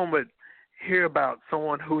someone would hear about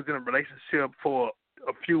someone who's in a relationship for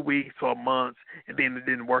a few weeks or months and then it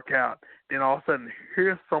didn't work out, then all of a sudden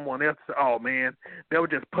here's someone else say, oh man, that was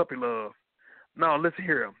just puppy love. No, listen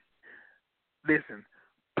here. Listen,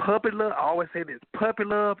 puppy love, I always say this, puppy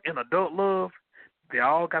love and adult love, they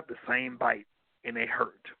all got the same bite and they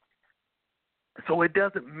hurt. So it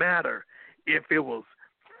doesn't matter if it was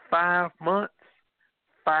 5 months,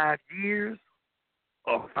 5 years,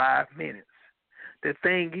 or 5 minutes. The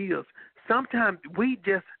thing is, sometimes we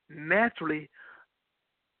just naturally,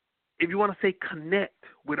 if you want to say connect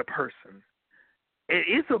with a person, and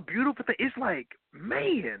it's a beautiful thing. It's like,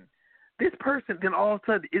 man, this person, then all of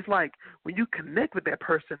a sudden, it's like when you connect with that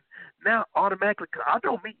person, now automatically, cause I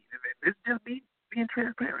know me, it's just me being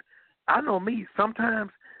transparent. I know me,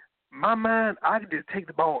 sometimes my mind, I can just take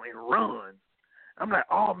the ball and run. I'm like,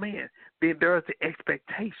 oh man, then there's the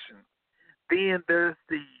expectation. Then there's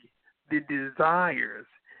the desires.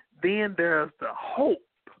 Then there's the hope.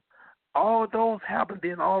 All of those happen,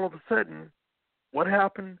 then all of a sudden, what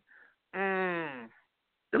happened?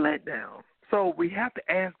 The letdown. So we have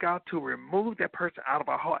to ask God to remove that person out of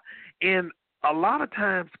our heart. And a lot of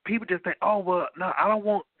times people just think, oh, well, no, I don't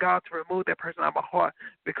want God to remove that person out of my heart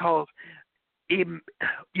because it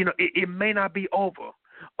may not be over,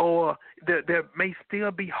 or there may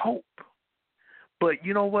still be hope. But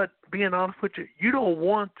you know what? Being honest with you, you don't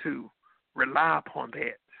want to rely upon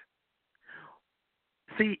that.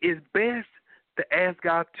 See, it's best to ask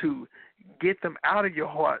God to get them out of your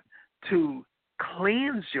heart, to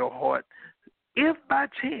cleanse your heart. If by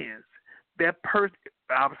chance that person,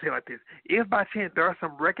 I would say it like this, if by chance there are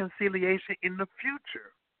some reconciliation in the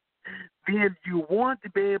future, then you want to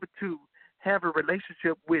be able to have a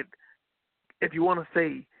relationship with, if you want to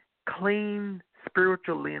say, clean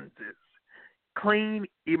spiritual lenses, clean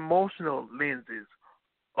emotional lenses,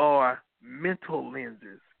 or mental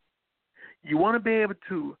lenses. You want to be able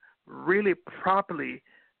to really properly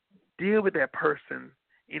deal with that person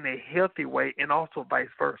in a healthy way, and also vice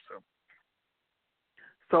versa.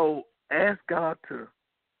 So ask God to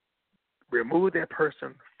remove that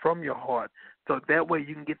person from your heart, so that way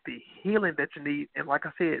you can get the healing that you need. And like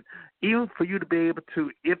I said, even for you to be able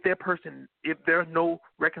to, if there's no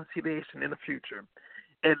reconciliation in the future,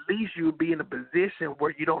 at least you'll be in a position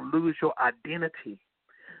where you don't lose your identity.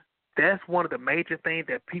 That's one of the major things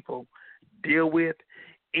that people deal with.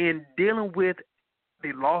 In dealing with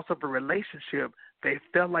the loss of a relationship, they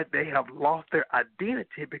felt like they have lost their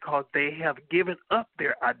identity because they have given up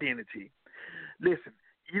their identity. Listen,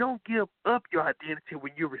 you don't give up your identity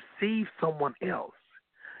when you receive someone else.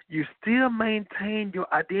 You still maintain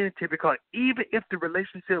your identity, because even if the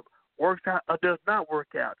relationship works out or does not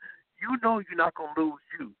work out, you know you're not going to lose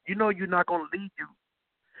you. You know you're not going to leave you.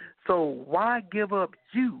 So why give up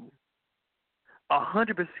you,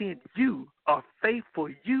 100% you, a faithful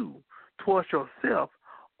you towards yourself,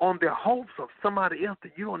 on the hopes of somebody else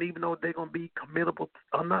that you don't even know if they're going to be committable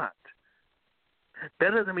or not?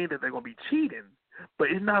 That doesn't mean that they're going to be cheating, but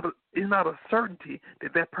it's not a certainty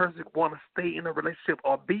that that person want to stay in a relationship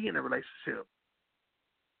or be in a relationship.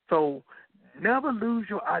 So never lose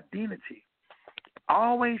your identity.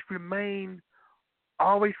 Always remain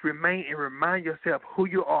and remind yourself who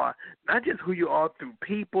you are. Not just who you are through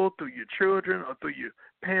people, through your children, or through your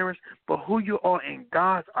parents, but who you are in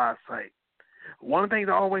God's eyesight. One of the things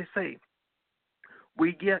I always say,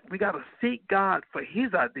 we got to seek God for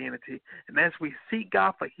His identity, and as we seek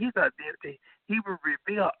God for His identity, He will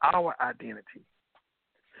reveal our identity.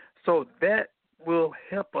 So that will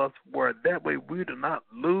help us, where that way we do not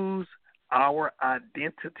lose our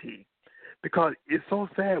identity. Because it's so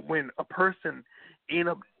sad when a person end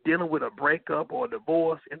up dealing with a breakup or a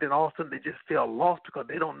divorce, and then all of a sudden they just feel lost because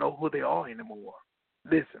they don't know who they are anymore.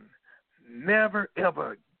 Listen, never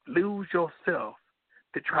ever lose yourself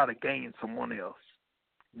to try to gain someone else.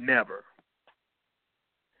 Never.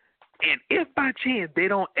 And if by chance they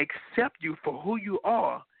don't accept you for who you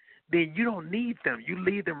are, then you don't need them. You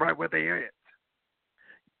leave them right where they're at.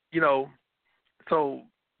 You know, so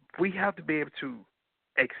we have to be able to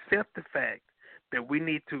accept the fact that we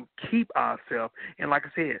need to keep ourselves, and like I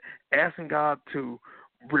said, asking God to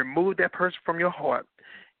remove that person from your heart.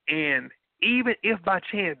 And even if by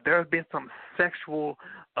chance there's been some sexual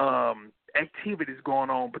activities going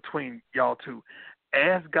on between y'all two,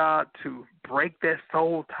 ask God to break that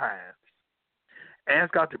soul ties.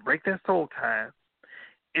 Ask God to break that soul ties.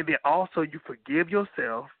 And then also you forgive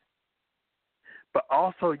yourself, but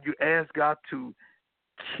also you ask God to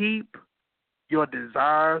keep your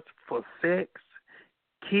desires for sex,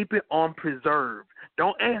 keep it on preserve.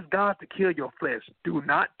 Don't ask God to kill your flesh. Do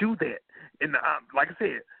not do that. And like I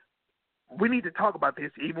said, we need to talk about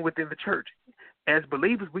this even within the church. As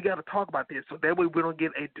believers, we got to talk about this so that way we don't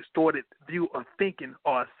get a distorted view of thinking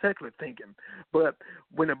or a secular thinking. But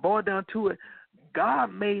when it boils down to it,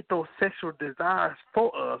 God made those sexual desires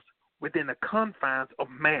for us within the confines of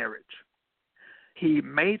marriage. He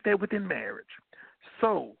made that within marriage.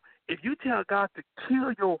 So if you tell God to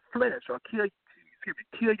kill your flesh or kill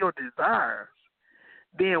your desires,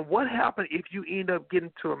 then what happened if you end up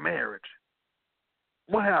getting to a marriage?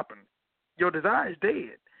 What happened? Your desire is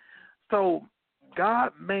dead. So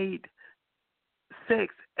God made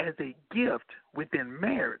sex as a gift within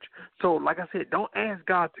marriage. So like I said, don't ask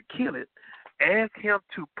God to kill it. Ask Him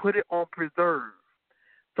to put it on preserve.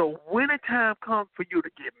 So when the time comes for you to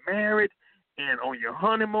get married and on your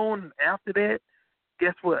honeymoon, after that,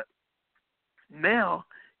 guess what? Now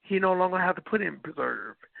He no longer have to put it in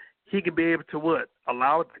preserve. He can be able to what?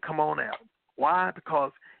 Allow it to come on out. Why?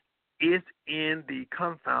 Because it's in the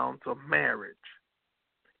confines of marriage.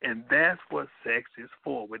 And that's what sex is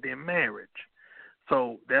for within marriage.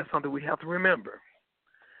 So that's something we have to remember.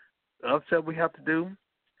 The other step we have to do,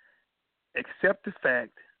 accept the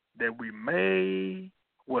fact that we may,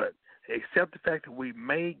 what? Accept the fact that we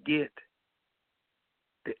may get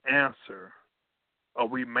the answer, or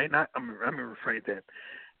we may not, let me rephrase that.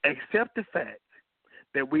 Accept the fact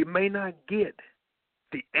that we may not get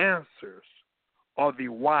the answers or the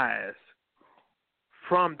whys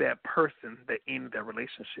from that person that ended that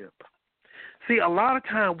relationship. See, a lot of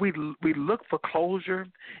times we look for closure,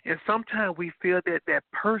 and sometimes we feel that that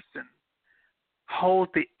person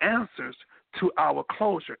holds the answers to our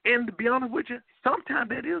closure. And to be honest with you, sometimes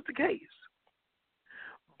that is the case.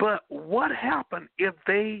 But what happens if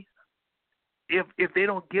they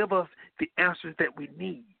don't give us the answers that we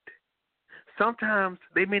need? Sometimes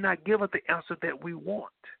they may not give us the answer that we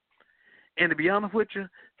want. And to be honest with you,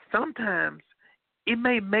 sometimes it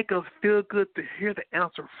may make us feel good to hear the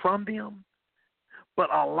answer from them,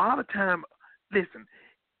 but a lot of time, listen,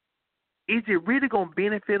 is it really going to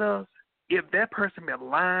benefit us if that person been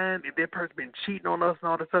lying, if that person been cheating on us and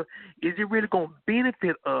all that stuff? Is it really going to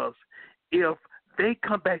benefit us if they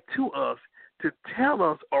come back to us to tell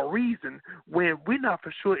us a reason when we're not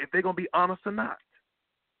for sure if they're going to be honest or not.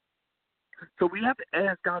 So we have to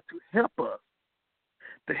ask God to help us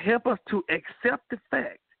to accept the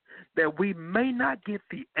fact that we may not get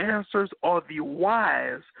the answers or the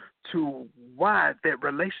whys to why that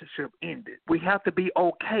relationship ended. We have to be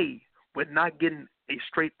okay with not getting a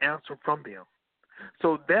straight answer from them.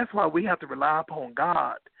 So that's why we have to rely upon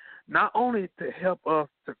God, not only to help us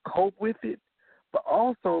to cope with it, but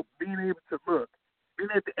also being able to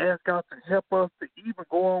ask God to help us to even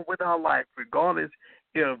go on with our life, regardless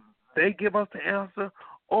if they give us the answer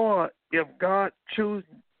or if God choose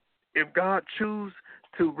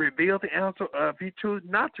to reveal the answer, or if He choose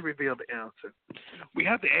not to reveal the answer. We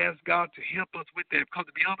have to ask God to help us with that, because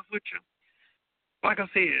to be honest with you, like I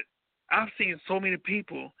said, I've seen so many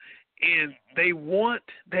people, and they want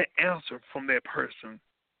that answer from that person.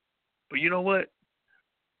 But you know what?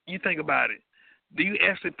 You think about it. Do you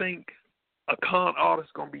actually think a con artist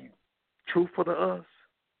is going to be truthful to us?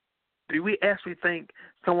 Do we actually think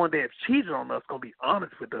someone that cheated on us is going to be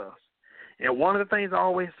honest with us? And one of the things I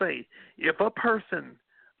always say, if a person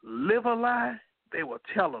live a lie, they will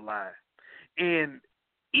tell a lie. And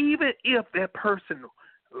even if that person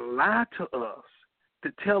lied to us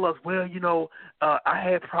to tell us, well, I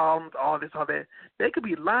had problems, all this, all that, they could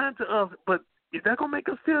be lying to us, but is that going to make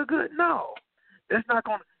us feel good? No. That's not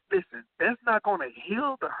going to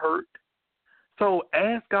heal the hurt. So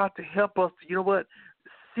ask God to help us to,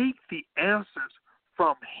 seek the answers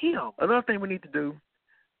from Him. Another thing we need to do,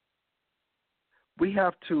 we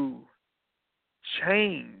have to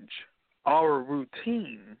change our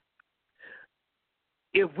routine.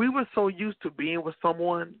 If we were so used to being with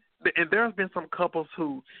someone, and there's been some couples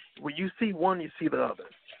who, when you see one, you see the other.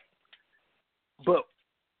 But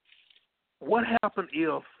what happened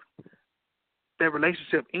if that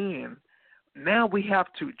relationship ends? Now we have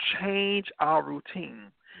to change our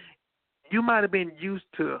routine. You might have been used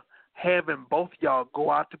to having both y'all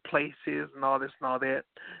go out to places and all this and all that.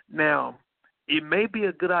 Now, it may be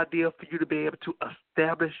a good idea for you to be able to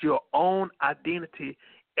establish your own identity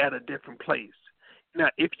at a different place. Now,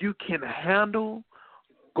 if you can handle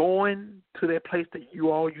going to that place that you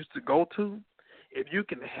all used to go to, if you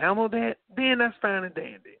can handle that, then that's fine and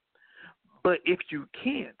dandy. But if you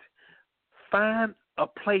can't, find a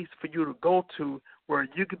place for you to go to where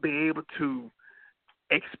you could be able to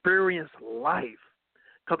experience life.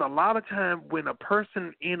 Because a lot of times when a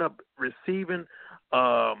person end up receiving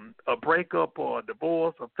a breakup or a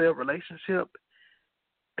divorce or failed relationship,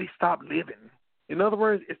 they stop living. In other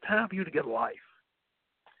words, it's time for you to get a life.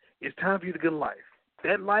 It's time for you to get a life.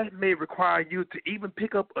 That life may require you to even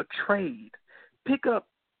pick up a trade, pick up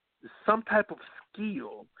some type of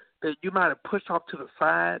skill that you might have pushed off to the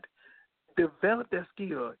side. Develop that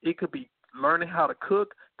skill. It could be learning how to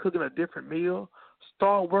cook, cooking a different meal,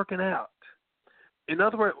 start working out. In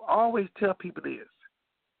other words, I always tell people this.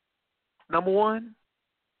 Number one,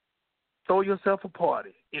 throw yourself a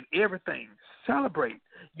party in everything. Celebrate.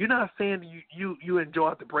 You're not saying you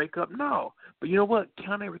enjoyed the breakup. No. But you know what?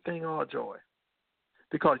 Count everything all joy.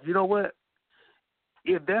 Because you know what?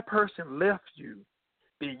 If that person left you,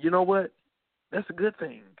 then you know what? That's a good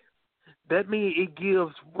thing. That means it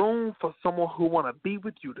gives room for someone who want to be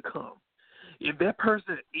with you to come. If that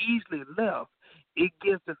person easily left, it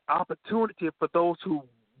gives an opportunity for those who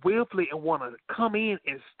willfully and want to come in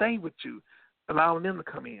and stay with you, allowing them to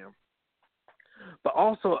come in. But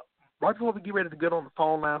also, right before we get ready to get on the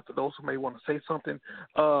phone line, for those who may want to say something,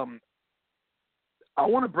 I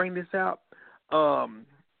want to bring this out.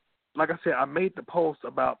 Like I said, I made the post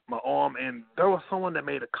about my arm, and there was someone that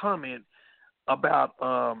made a comment about,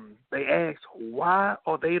 they asked, why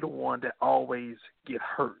are they the one that always get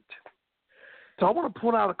hurt? So I want to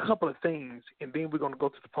pull out a couple of things, and then we're going to go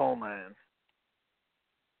to the phone line.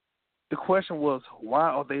 The question was, why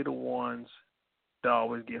are they the ones that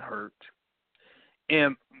always get hurt?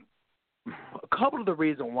 And a couple of the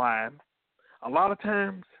reasons why, a lot of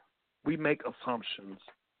times we make assumptions.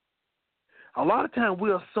 A lot of times we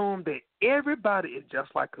assume that everybody is just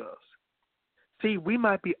like us. See, we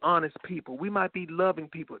might be honest people. We might be loving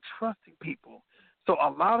people, trusting people. So a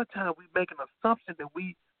lot of times we make an assumption that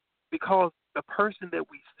because the person that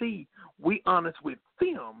we see, we honest with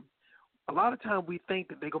them, a lot of times we think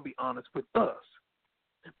that they're going to be honest with us.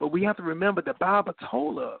 But we have to remember the Bible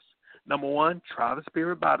told us, number one, try the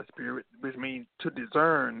spirit by the spirit, which means to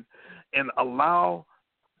discern and allow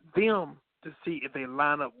them to see if they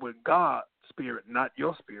line up with God's spirit, not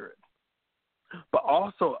your spirit. But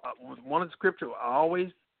also, one of the scriptures I always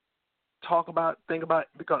think about,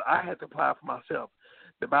 because I had to apply it for myself.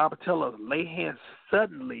 The Bible tells us, lay hands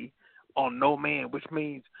suddenly on no man, which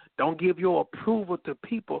means don't give your approval to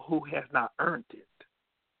people who has not earned it.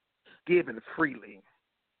 Given freely.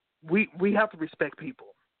 We have to respect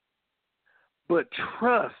people. But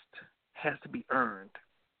trust has to be earned.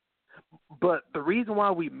 But the reason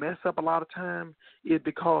why we mess up a lot of time is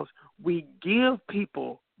because we give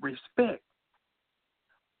people respect.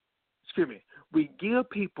 We give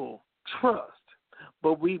people trust,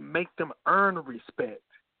 but we make them earn respect.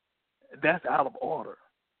 That's out of order.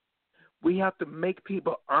 We have to make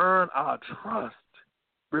people earn our trust.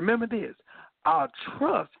 Remember this, our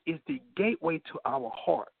trust is the gateway to our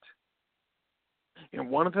heart. And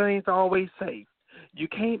one of the things I always say, you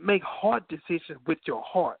can't make hard decisions with your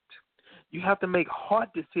heart. You have to make hard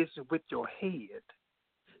decisions with your head.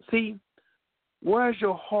 See, where's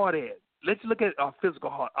your heart at? Let's look at our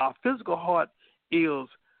physical heart. Our physical heart is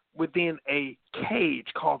within a cage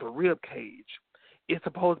called the rib cage. It's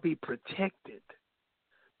supposed to be protected.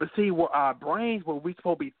 But see, where our brains, where we're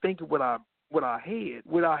supposed to be thinking with our head,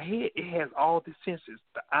 it has all the senses,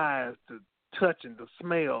 the eyes, the touching, the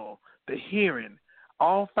smell, the hearing.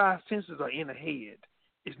 All 5 senses are in the head.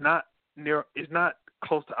 It's not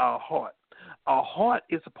close to our heart. Our heart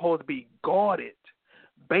is supposed to be guarded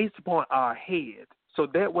based upon our head. So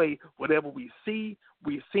that way, whatever we see,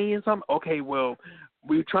 we're seeing something. Okay, well,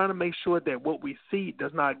 we're trying to make sure that what we see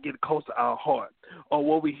does not get close to our heart, or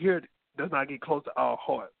what we hear does not get close to our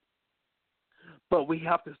heart. But we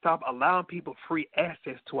have to stop allowing people free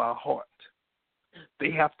access to our heart.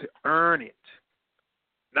 They have to earn it,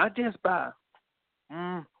 not just by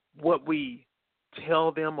what we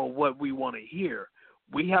tell them or what we want to hear.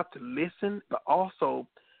 We have to listen, but also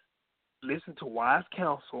listen to wise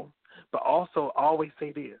counsel, but also always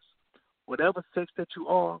say this: whatever sex that you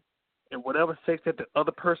are and whatever sex that the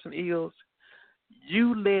other person is,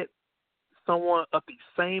 you let someone of the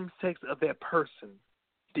same sex of that person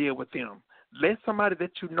deal with them. Let somebody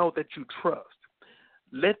that you know that you trust,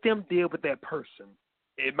 let them deal with that person.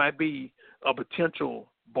 It might be a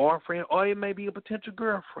potential boyfriend or it may be a potential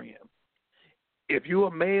girlfriend. If you're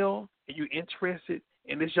a male and you're interested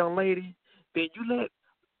in this young lady, then you let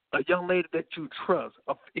a young lady that you trust,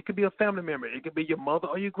 it could be a family member, it could be your mother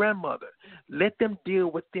or your grandmother, let them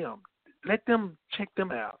deal with them. Let them check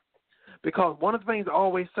them out. Because one of the things I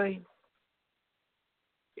always say,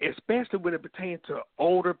 especially when it pertains to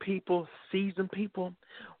older people, seasoned people,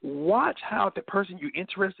 watch how the person you're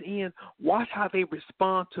interested in, watch how they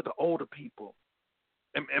respond to the older people.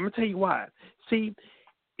 And I'm going to tell you why. See,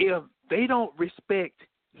 if they don't respect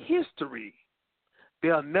history,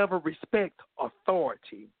 they'll never respect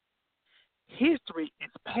authority. History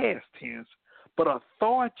is past tense, but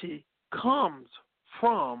authority comes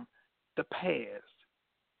from the past.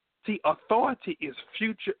 See, authority is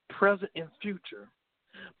future, present, and future.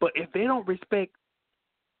 But if they don't respect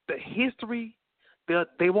the history,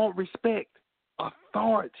 they won't respect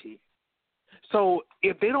authority. So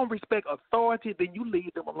if they don't respect authority, then you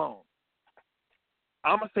leave them alone.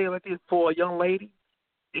 I'm going to say it like this: for a young lady,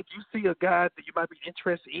 if you see a guy that you might be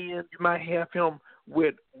interested in, you might have him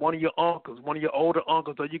with one of your uncles, one of your older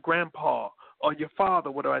uncles, or your grandpa, or your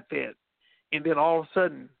father, whatever like that, and then all of a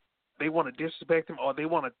sudden they want to disrespect him or they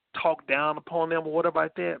want to talk down upon them or whatever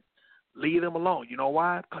like that, leave them alone. You know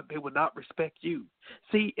why? Because they will not respect you.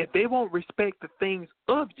 See, if they won't respect the things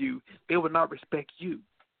of you, they will not respect you.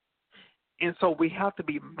 And so we have to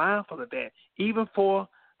be mindful of that, even for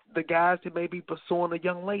the guys that may be pursuing a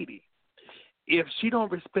young lady. If she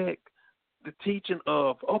don't respect the teaching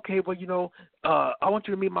of, okay, well, you know, I want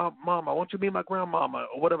you to meet my mama, I want you to meet my grandmama,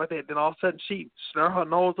 or whatever like that, then all of a sudden she snare her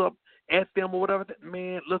nose up at them or whatever.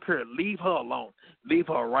 Man, look here, leave her alone. Leave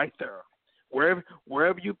her right there.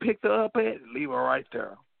 Wherever you picked her up at, leave her right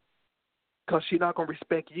there. Because she's not going to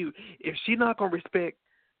respect you. If she's not going to respect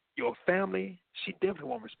your family, she definitely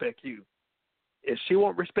won't respect you. If she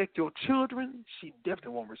won't respect your children, she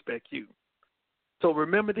definitely won't respect you. So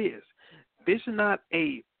remember this. This is not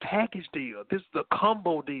a package deal. This is a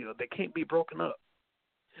combo deal that can't be broken up.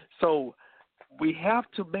 So we have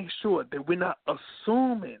to make sure that we're not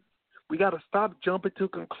assuming. We got to stop jumping to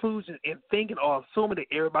conclusions and thinking or assuming that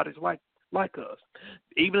everybody's like us.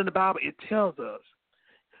 Even in the Bible, it tells us,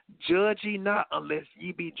 judge ye not unless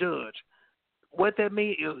ye be judged. What that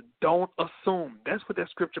means is don't assume. That's what that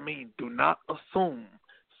scripture means. Do not assume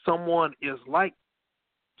someone is like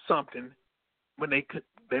something when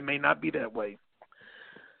they may not be that way.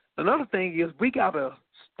 Another thing is we got to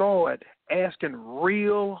start asking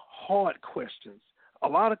real hard questions. A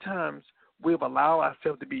lot of times we've allowed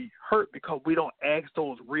ourselves to be hurt because we don't ask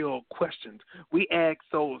those real questions. We ask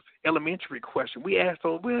those elementary questions. We ask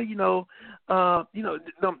those, well,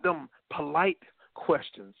 them polite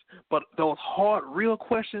questions. But those hard, real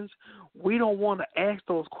questions, we don't want to ask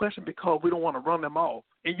those questions because we don't want to run them off.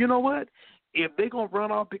 And you know what? If they're going to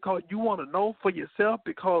run off because you want to know for yourself,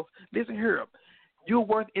 because, listen here, you're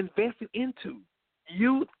worth investing into.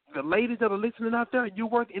 You, the ladies that are listening out there, you're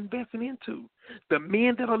worth investing into. The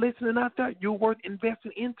men that are listening out there, you're worth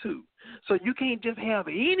investing into. So you can't just have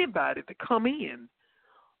anybody to come in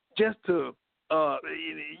just to,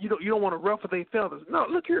 you don't want to ruffle their feathers. No,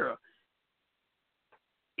 look here.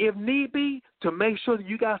 If need be, to make sure that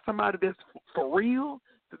you got somebody that's for real,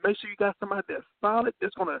 to make sure you got somebody that's solid,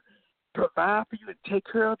 that's going to provide for you and take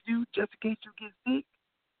care of you just in case you get sick,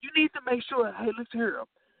 you need to make sure, hey, listen here,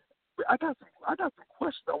 I got some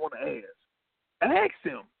questions I want to ask. Ask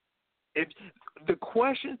them. If the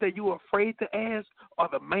questions that you're afraid to ask are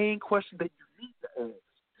the main questions that you need to ask,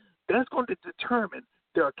 that's going to determine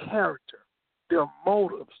their character, their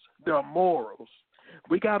motives, their morals.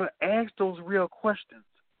 We got to ask those real questions.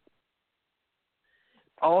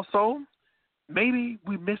 Also, maybe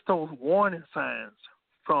we missed those warning signs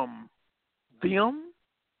from them,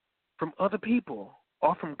 from other people,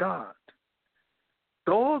 or from God.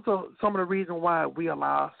 Those are some of the reasons why we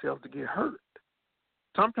allow ourselves to get hurt.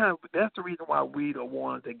 Sometimes that's the reason why we the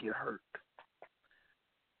ones that get hurt.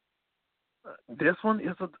 This one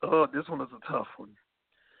is a tough one.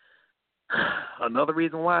 Another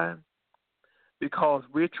reason why, because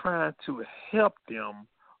we're trying to help them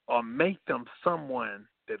or make them someone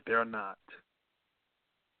that they're not.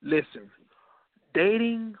 Listen,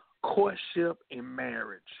 dating, courtship, and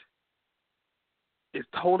marriage is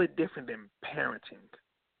totally different than parenting.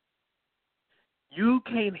 You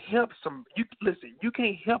can't help you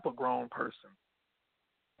can't help a grown person.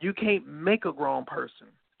 You can't make a grown person.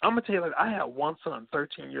 I'm going to tell you, like, I have one son,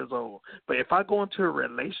 13 years old. But if I go into a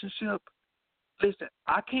relationship, listen,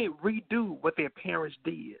 I can't redo what their parents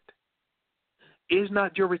did. It's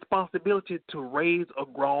not your responsibility to raise a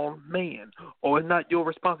grown man, or it's not your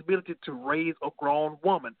responsibility to raise a grown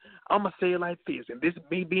woman. I'm going to say it like this, and this is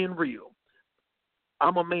me being real.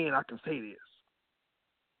 I'm a man, I can say this.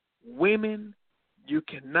 Women, you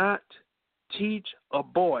cannot teach a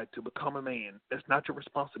boy to become a man. That's not your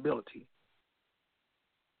responsibility.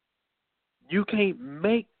 You can't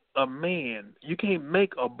make a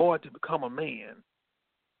boy to become a man.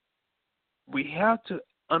 We have to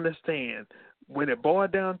understand, when it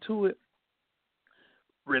boils down to it,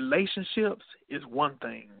 relationships is one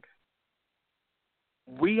thing.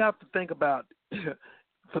 We have to think about,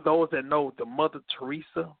 for those that know, the Mother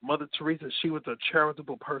Teresa, she was a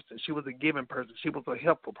charitable person. She was a giving person. She was a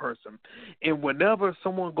helpful person. And whenever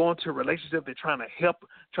someone goes into a relationship, they're trying to help,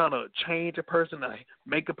 trying to change a person, to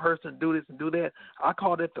make a person do this and do that, I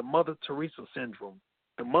call that the Mother Teresa syndrome.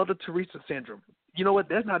 The Mother Teresa syndrome. You know what?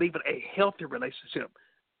 That's not even a healthy relationship.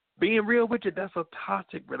 Being real with you, that's a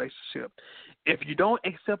toxic relationship. If you don't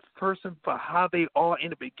accept a person for how they are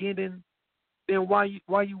in the beginning, then why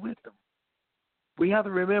you with them? We have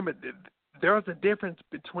to remember that there's a difference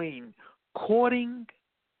between courting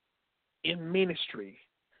and ministry,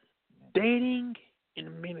 dating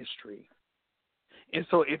and ministry. And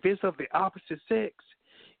so if it's of the opposite sex,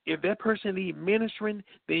 if that person needs ministering,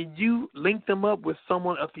 then you link them up with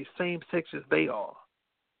someone of the same sex as they are.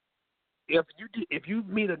 If you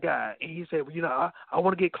meet a guy and he said, well, I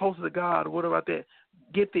want to get closer to God, or what about that?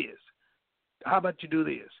 Get this. How about you do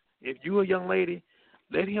this? If you're a young lady,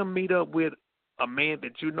 let him meet up with a man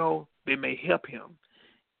that you know that may help him.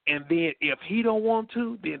 And then if he don't want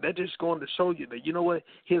to, then that's just going to show you that, you know what,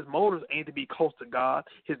 his motive ain't to be close to God.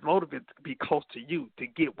 His motive is to be close to you, to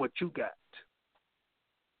get what you got.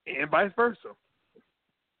 And vice versa.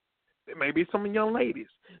 There may be some young ladies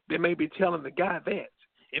that may be telling the guy that.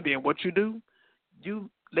 And then what you do, you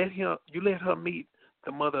let her meet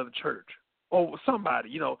the mother of the church or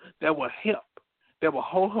somebody, that will help, that will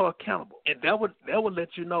hold her accountable. And that would let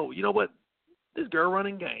you know, you know what, this girl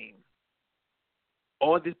running game,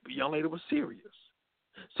 or this young lady was serious.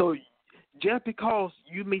 So just because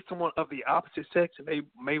you meet someone of the opposite sex and they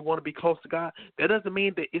may want to be close to God, that doesn't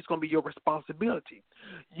mean that it's going to be your responsibility.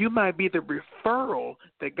 You might be the referral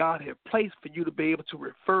that God has placed for you to be able to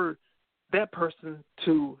refer that person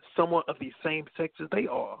to someone of the same sex as they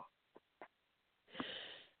are.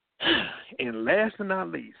 And last but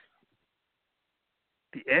not least,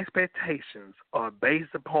 the expectations are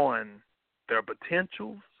based upon their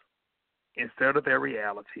potentials instead of their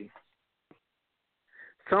reality.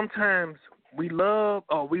 Sometimes we love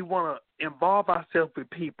or we want to involve ourselves with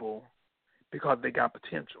people because they got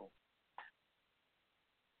potential,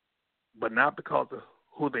 but not because of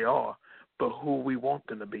who they are, but who we want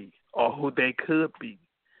them to be or who they could be.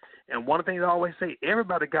 And one of the things I always say,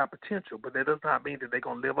 everybody got potential, but that does not mean that they're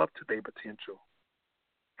going to live up to their potential.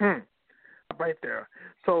 Right there.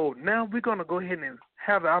 So now we're going to go ahead and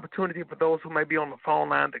have the opportunity for those who may be on the phone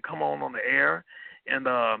line to come on the air, and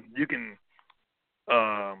you can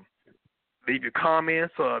leave your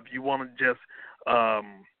comments, or if you want to just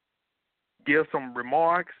give some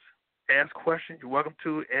remarks, ask questions, you're welcome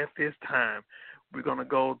to at this time. We're going to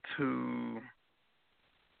go to,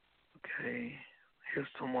 okay, here's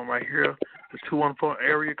someone right here, the 214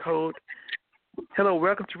 area code. Hello,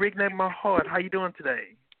 welcome to Reignite My Heart. How you doing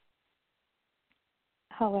today?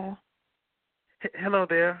 Hello. Hello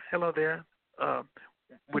there. Hello there.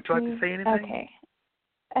 Would you like to say anything? Okay.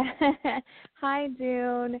 Hi,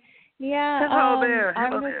 June. Yeah. Hello there.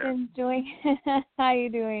 I'm just enjoying. How you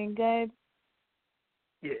doing? Good.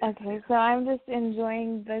 Yeah. Okay, so I'm just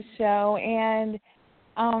enjoying the show, and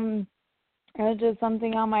there was just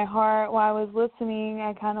something on my heart while I was listening.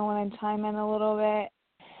 I kind of want to chime in a little bit.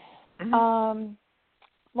 Mm-hmm.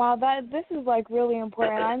 Wow, this is like really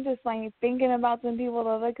important. I'm just like thinking about some people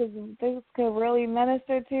that this could really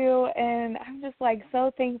minister to, and I'm just like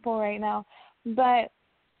so thankful right now. But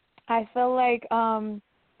I feel like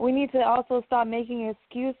we need to also stop making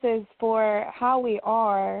excuses for how we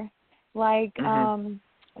are. Like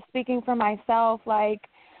speaking for myself, like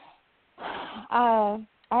I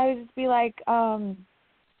would just be like,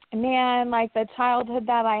 man, like the childhood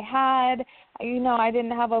that I had, I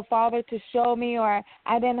didn't have a father to show me, or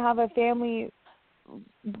I didn't have a family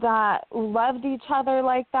that loved each other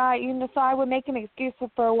like that, so I would make an excuse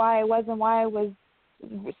for why I was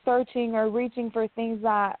searching or reaching for things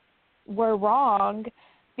that were wrong,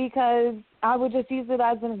 because I would just use it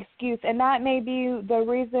as an excuse. And that may be the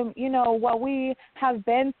reason, what we have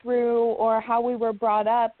been through or how we were brought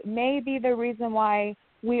up may be the reason why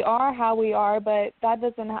we are how we are, but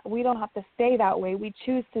we don't have to stay that way. We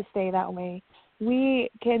choose to stay that way. We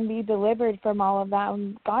can be delivered from all of that,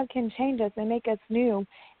 and God can change us and make us new.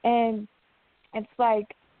 And it's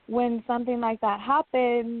like when something like that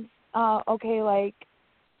happens,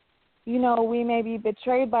 we may be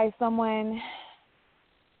betrayed by someone.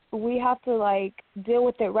 We have to deal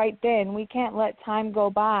with it right then. We can't let time go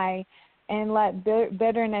by and let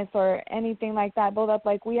bitterness or anything like that build up.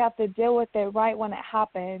 We have to deal with it right when it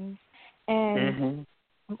happens. And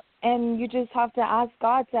and you just have to ask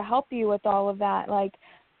God to help you with all of that.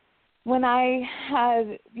 When I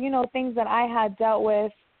had, things that I had dealt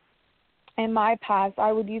with in my past,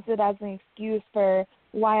 I would use it as an excuse for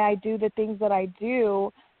why I do the things that I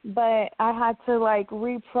do. But I had to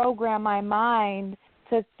reprogram my mind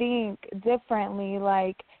to think differently.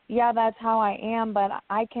 Yeah, that's how I am, but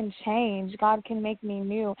I can change. God can make me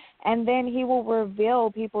new. And then he will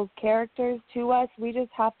reveal people's characters to us. We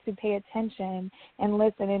just have to pay attention and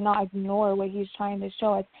listen and not ignore what he's trying to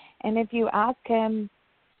show us. And if you ask him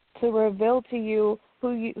to reveal to you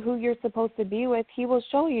who you're supposed to be with, he will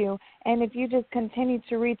show you. And if you just continue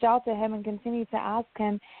to reach out to him and continue to ask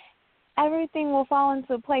him, everything will fall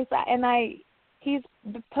into place. And he's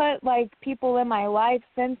put people in my life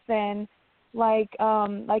since then,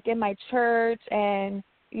 in my church, and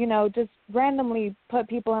just randomly put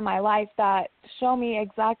people in my life that show me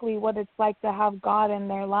exactly what it's like to have God in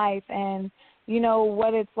their life, and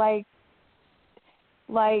what it's like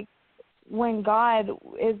when God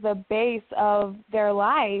is the base of their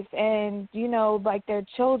life, and their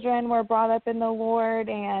children were brought up in the Lord,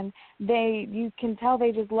 and you can tell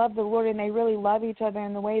they just love the Lord, and they really love each other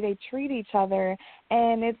in the way they treat each other.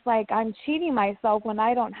 And it's I'm cheating myself when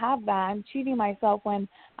I don't have that. I'm cheating myself when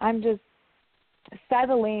I'm just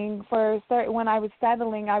settling for certain. When I was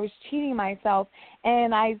settling, I was cheating myself,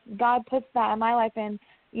 and God puts that in my life. And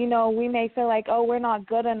we may feel oh, we're not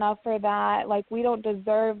good enough for that. We don't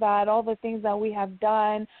deserve that. All the things that we have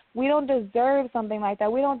done, we don't deserve something like that.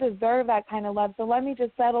 We don't deserve that kind of love. So let me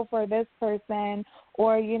just settle for this person,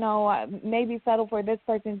 or, maybe settle for this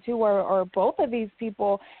person too, or both of these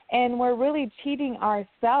people. And we're really cheating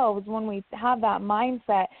ourselves when we have that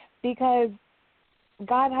mindset, because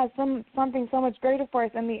God has something so much greater for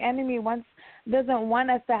us, and the enemy doesn't want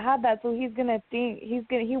us to have that. So he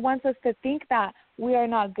wants us to think that we are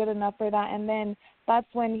not good enough for that. And then that's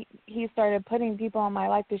when he started putting people in my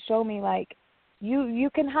life to show me you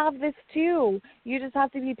can have this too. You just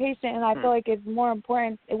have to be patient. And I feel it's more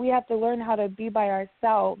important. We have to learn how to be by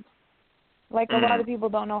ourselves. A lot of people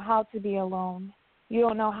don't know how to be alone. You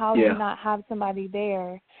don't know how to not have somebody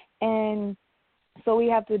there. And So we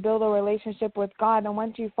have to build a relationship with God. And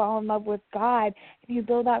once you fall in love with God and you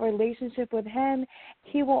build that relationship with him,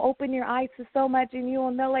 he will open your eyes to so much, and you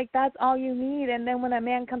will know, like, that's all you need. And then when a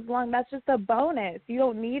man comes along, that's just a bonus. You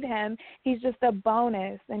don't need him. He's just a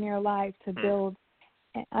bonus in your life to build.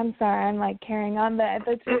 I'm sorry, I'm, like, carrying on. That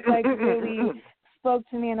just, like, really spoke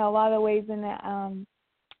to me in a lot of ways, and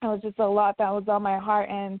it was just a lot that was on my heart.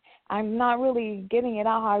 And I'm not really getting it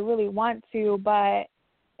out how I really want to, but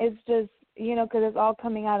it's just, you know, because it's all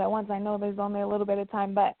coming out at once. I know there's only a little bit of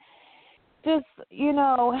time, but just, you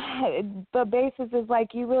know, the basis is,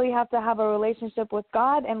 like, you really have to have a relationship with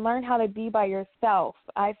God and learn how to be by yourself.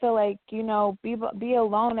 I feel like, you know, be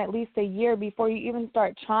alone at least a year before you even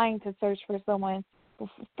start trying to search for someone.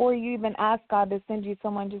 Before you even ask God to send you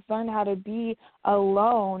someone, just learn how to be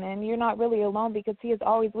alone. And you're not really alone because he is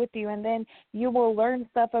always with you. And then you will learn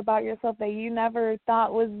stuff about yourself that you never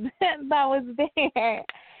thought was that was there.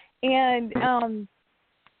 And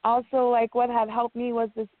also, like, what had helped me was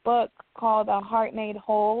this book called A Heart Made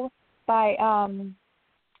Whole by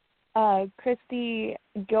Christy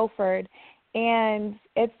Guilford. And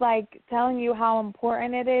it's, like, telling you how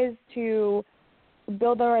important it is to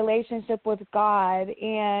build a relationship with God,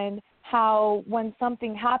 and how when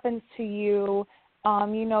something happens to you,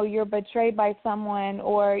 you know, you're betrayed by someone,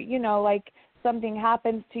 or, you know, like, something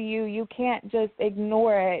happens to you, you can't just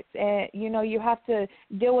ignore it. And, you know, you have to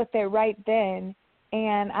deal with it right then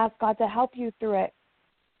and ask God to help you through it.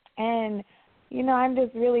 And, you know, I'm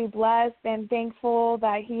just really blessed and thankful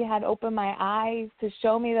that he had opened my eyes to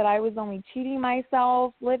show me that I was only cheating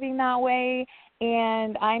myself living that way.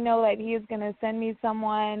 And I know that he is going to send me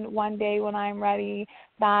someone one day when I'm ready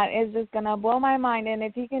that is just going to blow my mind. And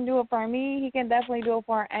if he can do it for me, he can definitely do it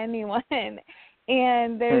for anyone.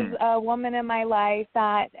 And there's a woman in my life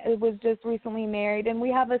that was just recently married, and we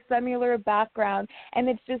have a similar background. And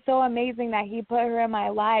it's just so amazing that he put her in my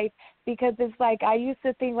life, because it's like I used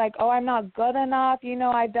to think, like, oh, I'm not good enough. You know,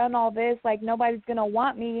 I've done all this. Like, nobody's going to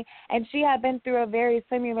want me. And she had been through a very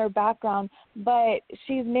similar background. But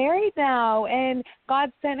she's married now, and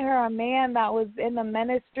God sent her a man that was in the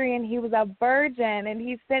ministry, and he was a virgin, and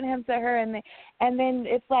he sent him to her. And then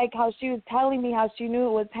it's like how she was telling me how she knew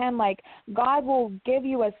it was him. Like, God will give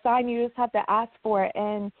you a sign. You just have to ask for it.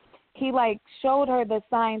 And he, like, showed her the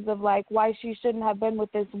signs of, like, why she shouldn't have been with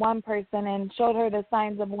this one person, and showed her the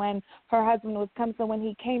signs of when her husband was come. So when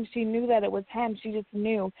he came, she knew that it was him. She just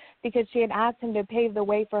knew, because she had asked him to pave the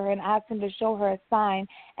way for her and asked him to show her a sign.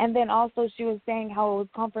 And then also she was saying how it was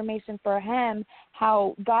confirmation for him,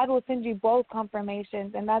 how God will send you both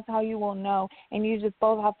confirmations, and that's how you will know. And you just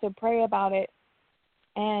both have to pray about it.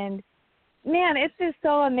 And, man, it's just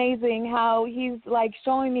so amazing how he's, like,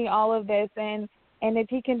 showing me all of this. And if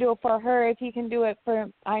he can do it for her, if he can do it for,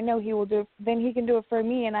 I know he will do it, then he can do it for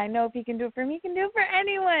me. And I know if he can do it for me, he can do it for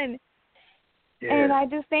anyone. Yeah. And I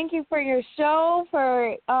just thank you for your show,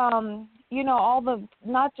 for, you know, all the,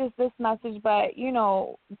 not just this message, but, you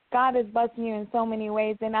know, God is blessing you in so many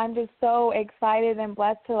ways. And I'm just so excited and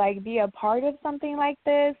blessed to, like, be a part of something like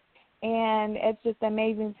this. And it's just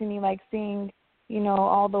amazing to me, like, seeing, you know,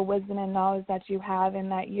 all the wisdom and knowledge that you have,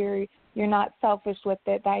 and that you're not selfish with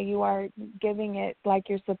it, that you are giving it like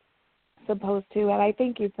you're supposed to, and I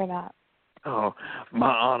thank you for that. Oh, my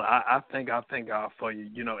honor. I thank God for you.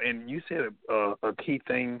 You know, and you said a key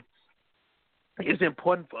thing. It's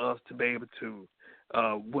important for us to be able to,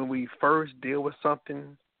 when we first deal with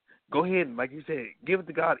something, go ahead and, like you said, give it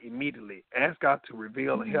to God immediately. Ask God to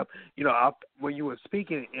reveal and help. You know, when you were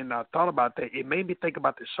speaking and I thought about that, it made me think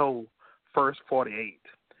about the show First 48.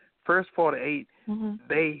 First 48,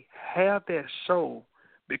 they have that show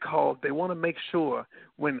because they want to make sure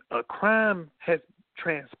when a crime has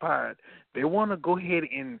transpired, they want to go ahead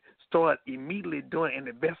and start immediately doing an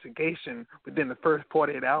investigation within the first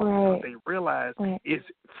 48 hours. Right. Because they realize it's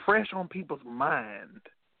fresh on people's mind.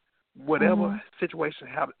 Whatever situation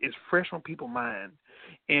happens, it's fresh on people's mind.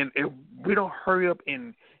 And if we don't hurry up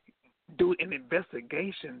and do an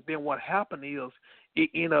investigation, then what happened is it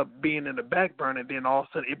end up being in the back burner, and then all of a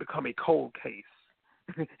sudden it become a cold case.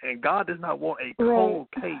 And God does not want a cold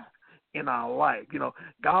case in our life. You know,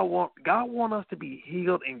 God want us to be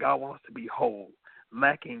healed, and God wants us to be whole,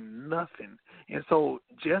 lacking nothing. And so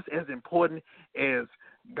just as important as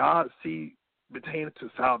God sees pertaining to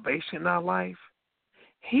salvation in our life,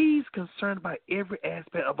 he's concerned about every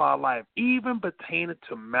aspect of our life, even pertaining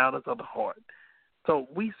to matters of the heart. So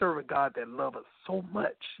we serve a God that loves us so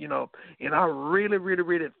much, you know, and I really, really,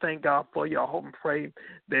 really thank God for you. I hope and pray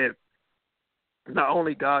that not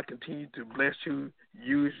only God continue to bless you,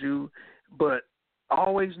 use you, but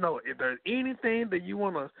always know if there's anything that you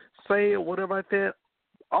want to say or whatever like that,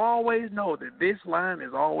 always know that this line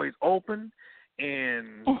is always open,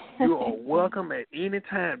 and you are welcome at any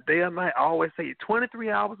time, day or night. I always say 23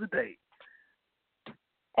 hours a day.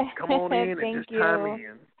 Come on in and just chime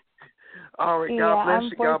in. All right, God bless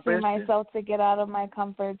you. God bless you. I'm forcing myself to get out of my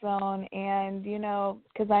comfort zone, and,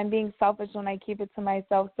 because I'm being selfish when I keep it to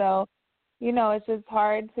myself. So, it's just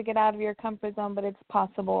hard to get out of your comfort zone, but it's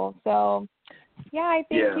possible. So, yeah, I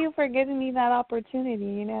thank you for giving me that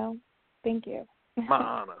opportunity, Thank you. My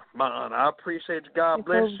honor. I appreciate you. God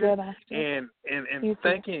bless you. Good, and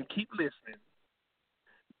thank you, and keep listening.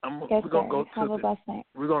 Yes, we're gonna go Have a blessed night.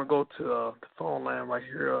 We're gonna go to the phone line right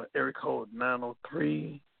here, area code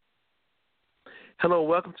 903. Hello,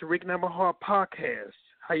 welcome to Rick Number Heart Podcast.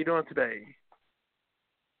 How you doing today?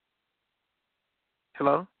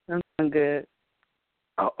 Hello. I'm good.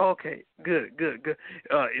 Oh, okay, good.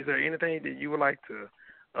 Is there anything that you would like to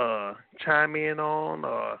chime in on,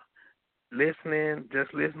 or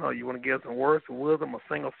just listen, or you want to give some words of wisdom, or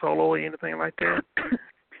sing a solo, or anything like that?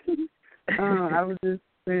 I was just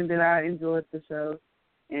saying that I enjoyed the show,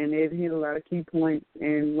 and it hit a lot of key points.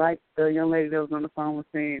 And like the young lady that was on the phone was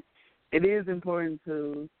saying, it is important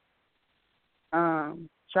to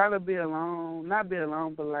try to be alone, not be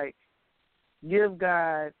alone, but like give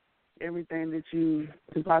God everything that you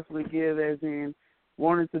can possibly give, as in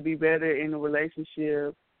wanting to be better in a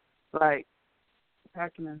relationship. Like, how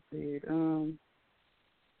can I say it?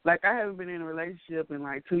 Like, I haven't been in a relationship in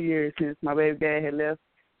like 2 years since my baby dad had left.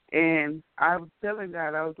 And I was telling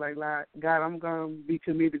God, I was like, God, I'm going to be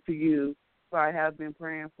committed to you. So I have been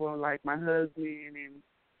praying for, like, my husband and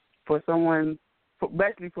for someone,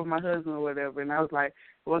 basically for my husband or whatever. And I was like,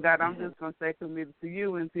 well, God, I'm just going to stay committed to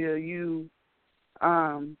you until you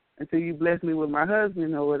bless me with my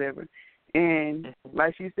husband or whatever. And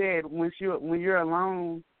like she said, when you're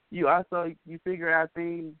alone, you figure out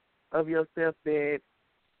things of yourself that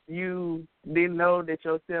you didn't know that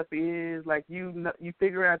yourself is. Like you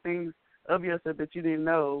figure out things of yourself that you didn't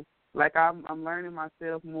know. Like I'm learning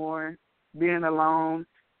myself more being alone,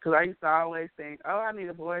 because I used to always think, oh, I need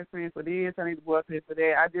a boyfriend for this, I need a boyfriend for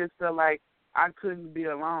that. I just felt like I couldn't be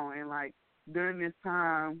alone. And like during this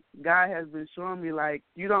time, God has been showing me, like,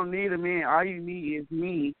 you don't need a man. All you need is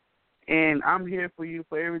me, and I'm here for you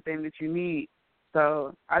for everything that you need.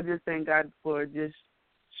 So I just thank God for just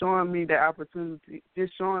showing me the opportunity,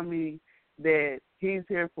 just showing me that he's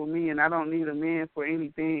here for me, and I don't need a man for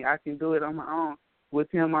anything. I can do it on my own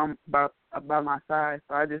with him by my side.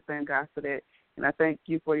 So I just thank God for that. And I thank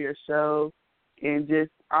you for your show, and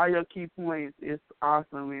just all your key points is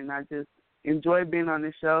awesome. And I just enjoy being on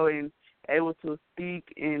the show and able to speak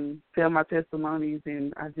and tell my testimonies,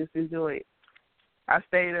 and I just enjoy it. I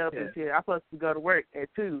stayed up until I was supposed to go to work at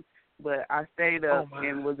 2, but I stayed up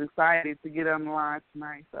and was excited to get on the line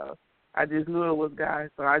tonight. So I just knew it was God.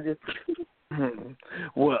 So I just.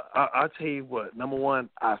 Well, I'll tell you what. Number one,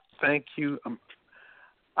 I thank you.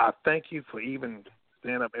 I thank you for even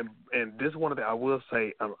stand up. And this is one of the, I will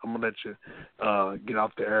say, I'm going to let you get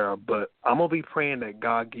off the air, but I'm going to be praying that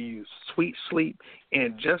God give you sweet sleep.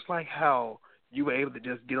 And just like how you were able to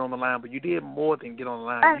just get on the line, but you did more than get on the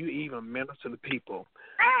line. You even minister to people.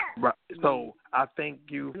 Right. So I thank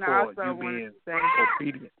you for you being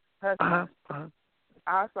obedient. I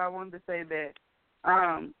wanted to say that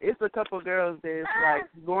it's a couple of girls that's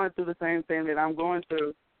like going through the same thing that I'm going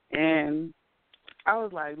through, and I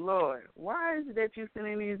was like, Lord, why is it that you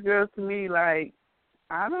sending these girls to me? Like,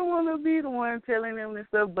 I don't want to be the one telling them this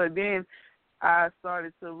stuff. But then I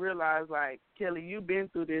started to realize, like, Kelly, you've been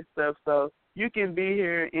through this stuff, so you can be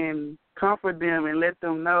here and comfort them and let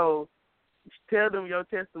them know, tell them your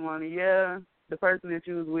testimony. Yeah, the person that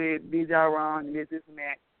you was with did y'all wrong and this and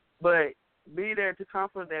that. But be there to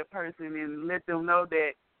comfort that person and let them know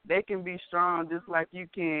that they can be strong just like you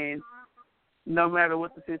can, no matter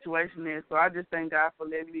what the situation is. So I just thank God for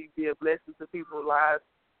letting me be a blessing to people's lives,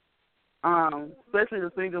 especially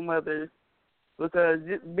the single mothers, because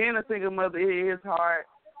being a single mother, it is hard.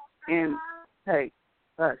 And, hey,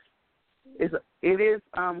 hush. It is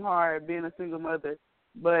hard being a single mother,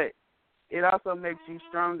 but it also makes you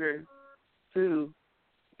stronger, too.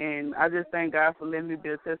 And I just thank God for letting me be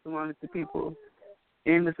a testimony to people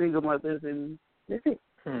and the single mothers, and that's it.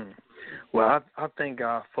 Well, I thank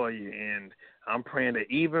God for you, and I'm praying that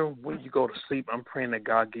even when you go to sleep, I'm praying that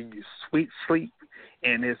God give you sweet sleep,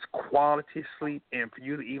 and it's quality sleep, and for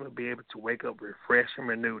you to even be able to wake up refreshed and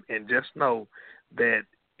renewed, and just know that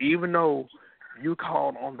even though you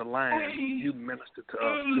called on the line, you ministered to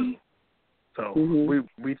us too. So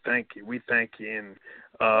we thank you. We thank you, and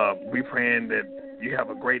we praying that you have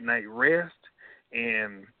a great night rest,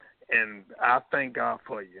 and I thank God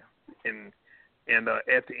for you. And And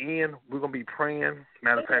at the end, we're going to be praying.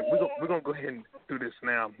 Matter of fact, we're going to go ahead and do this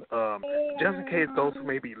now. Just in case those who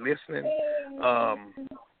may be listening,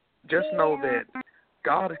 just know that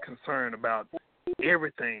God is concerned about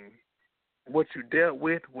everything, what you dealt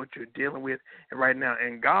with, what you're dealing with right now.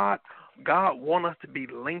 And God wants us to be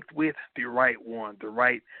linked with the right one, the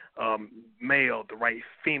right male, the right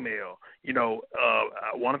female. You know,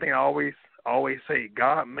 one thing I always say,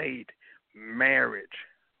 God made marriage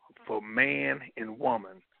for man and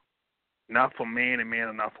woman, not for man and man,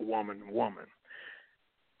 and not for woman and woman.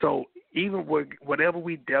 So even with whatever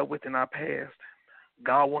we dealt with in our past,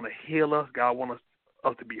 God want to heal us. God want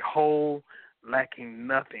us to be whole, lacking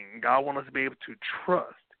nothing. God want us to be able to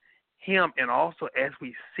trust Him, and also as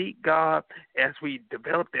we seek God, as we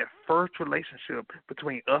develop that first relationship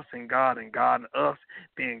between us and God and us,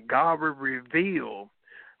 then God will reveal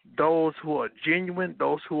those who are genuine,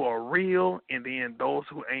 those who are real, and then those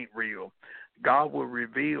who ain't real. God will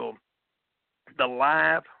reveal the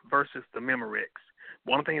live versus the Memorex.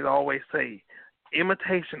 One of the things I always say,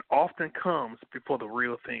 imitation often comes before the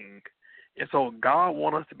real thing. And so God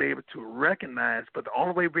wants us to be able to recognize, but the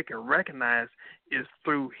only way we can recognize is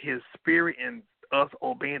through His Spirit and us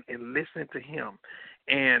obeying and listening to Him.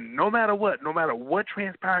 And no matter what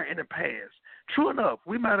transpired in the past, true enough,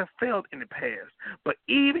 we might have failed in the past, but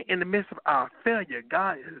even in the midst of our failure,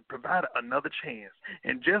 God has provided another chance.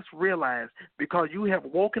 And just realize, because you have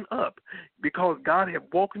woken up, because God has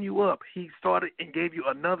woken you up, He started and gave you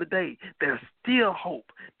another day. There's still hope.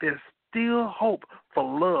 There's still hope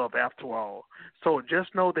for love after all. So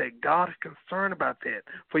just know that God is concerned about that.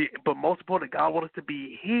 But most importantly, God wants us to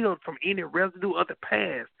be healed from any residue of the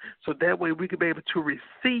past, so that way we can be able to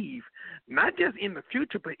receive, not just in the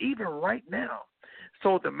future, but even right now.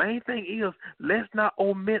 So the main thing is, let's not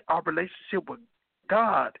omit our relationship with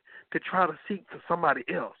God to try to seek for somebody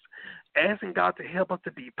else. Asking God to help us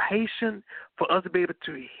to be patient, for us to be able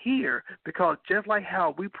to hear, because just like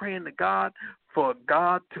how we praying to God for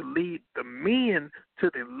God to lead the men to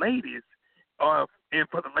the ladies, and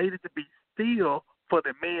for the ladies to be still for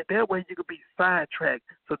the man, that way you could be sidetracked,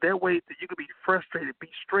 so that way that you could be frustrated, be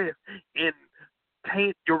stressed, and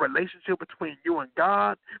taint your relationship between you and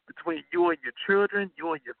God, between you and your children,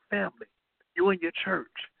 you and your family, you and your church.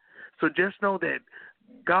 So just know that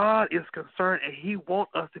God is concerned, and He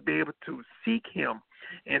wants us to be able to seek Him,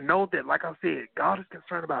 and know that, like I said, God is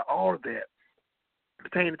concerned about all of that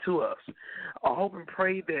pertaining to us. I hope and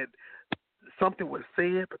pray that something was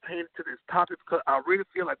said pertaining to this topic, because I really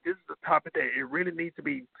feel like this is a topic that it really needs to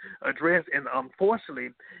be addressed. And unfortunately,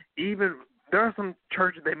 even there are some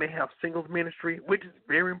churches that may have singles ministry, which is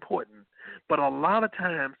very important. But a lot of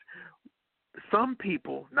times, some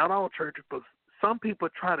people, not all churches, but some people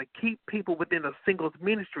try to keep people within a singles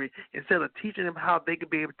ministry instead of teaching them how they could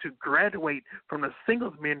be able to graduate from the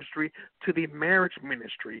singles ministry to the marriage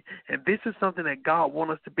ministry. And this is something that God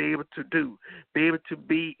wants us to be able to do, be able to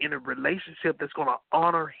be in a relationship that's going to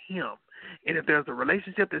honor Him. And if there's a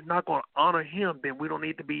relationship that's not going to honor Him, then we don't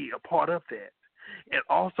need to be a part of that. And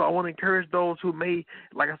also, I want to encourage those who may,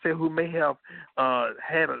 like I said, who may have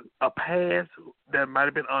had a past that might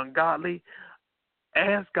have been ungodly.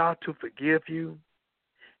 Ask God to forgive you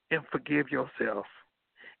and forgive yourself.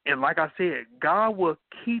 And like I said, God will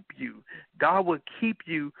keep you. God will keep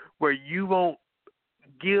you where you won't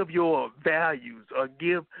give your values or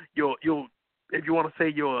give your if you want to say,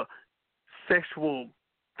 your sexual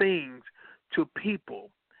things to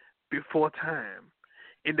people before time.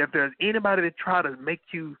 And if there's anybody that try to make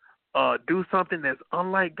you do something that's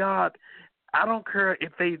unlike God, I don't care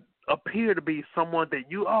if they appear to be someone that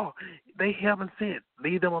you are, they haven't sent.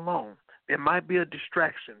 Leave them alone. There might be a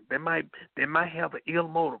distraction. They might have an ill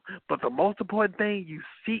motive. But the most important thing, you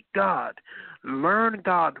seek God, learn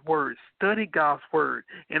God's word, study God's word,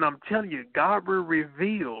 and I'm telling you, God will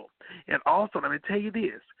reveal. And also, let me tell you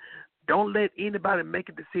this: don't let anybody make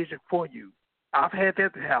a decision for you. I've had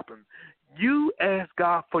that to happen. You ask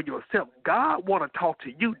God for yourself. God want to talk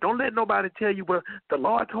to you. Don't let nobody tell you, well, the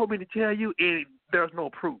Lord told me to tell you, and there's no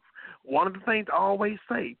proof. One of the things I always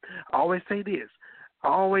say this. I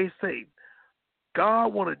always say, God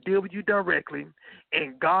want to deal with you directly,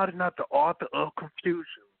 and God is not the author of confusion.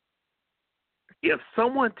 If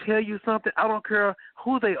someone tell you something, I don't care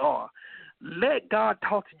who they are, let God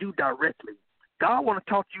talk to you directly. God want to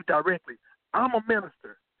talk to you directly. I'm a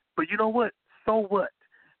minister, but you know what? So what?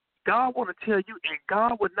 God want to tell you, and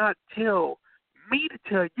God would not tell me to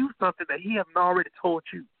tell you something that He haven't already told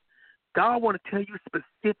you. God want to tell you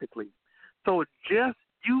specifically. So just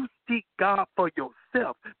you seek God for yourself.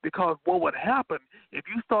 yourself, because what would happen if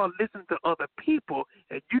you start listening to other people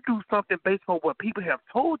and you do something based on what people have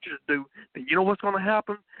told you to do, then you know what's going to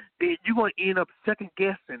happen? Then you're going to end up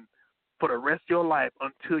second-guessing for the rest of your life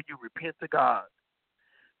until you repent to God.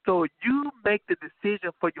 So you make the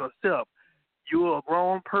decision for yourself. You're a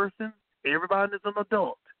grown person. Everybody is an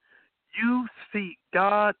adult. You seek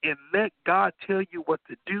God and let God tell you what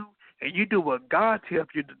to do, and you do what God tells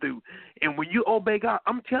you to do. And when you obey God,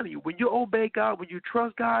 I'm telling you, when you obey God, when you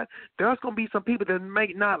trust God, there's going to be some people that may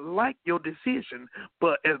not like your decision,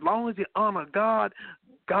 but as long as you honor God,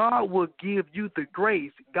 God will give you the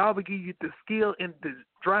grace. God will give you the skill and the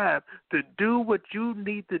drive to do what you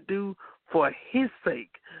need to do for His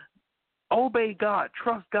sake. Obey God.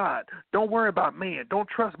 Trust God. Don't worry about man. Don't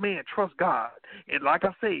trust man. Trust God. And like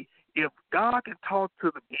I say, if God can talk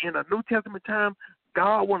to them in a New Testament time,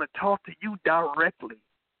 God want to talk to you directly.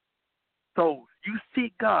 So you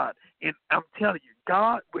seek God, and I'm telling you,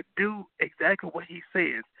 God would do exactly what He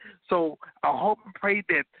says. So I hope and pray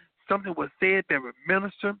that something was said that would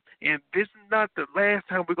minister. And this is not the last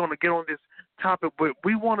time we're going to get on this topic, but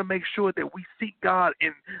we want to make sure that we seek God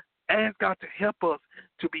and ask God to help us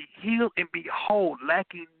to be healed and be whole,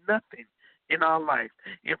 lacking nothing in our life.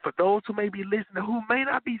 And for those who may be listening who may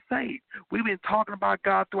not be saved, we've been talking about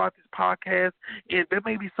God throughout this podcast, and there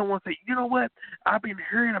may be someone say, you know what, I've been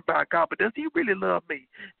hearing about God, but does He really love me?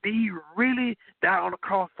 Did He really die on the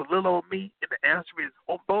cross for little old me? And the answer is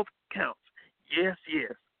on both counts, yes,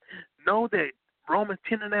 yes. Know that Romans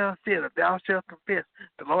 10:9 said, if thou shalt confess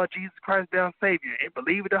the Lord Jesus Christ thou Savior, and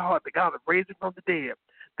believe in the heart that God has raised Him from the dead,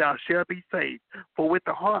 thou shalt be saved. For with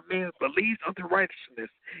the heart man believes unto righteousness,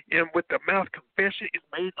 and with the mouth confession is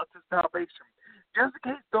made unto salvation. Just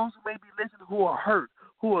in case those who may be listening who are hurt,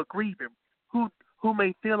 who are grieving, who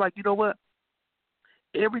may feel like, you know what,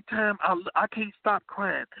 every time I can't stop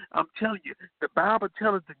crying. I'm telling you, the Bible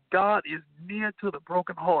tells us that God is near to the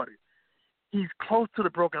brokenhearted. He's close to the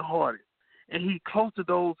brokenhearted, and He's close to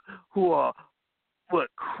those who are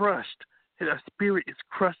crushed. Their spirit is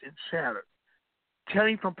crushed and shattered.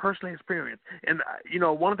 Telling from personal experience. And, you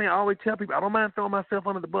know, one thing I always tell people, I don't mind throwing myself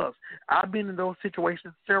under the bus. I've been in those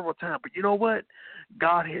situations several times. But you know what?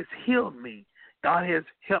 God has healed me. God has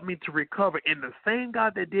helped me to recover. And the same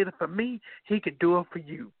God that did it for me, He can do it for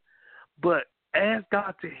you. But ask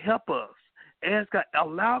God to help us. Ask God,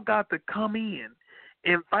 allow God to come in.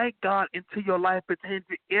 Invite God into your life, pertaining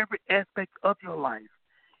to every aspect of your life.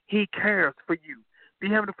 He cares for you.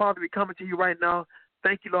 Dear Heavenly Father, we coming to you right now.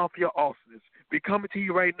 Thank you, Lord, for your awesomeness. We're coming to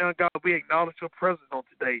you right now, God. We acknowledge your presence on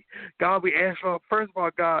today. God, we ask, Lord, first of all,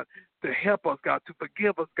 God, to help us, God, to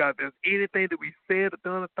forgive us, God. If there's anything that we said or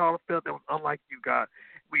done or thought or felt that was unlike you, God.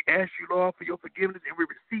 We ask you, Lord, for your forgiveness, and we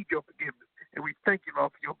receive your forgiveness. And we thank you,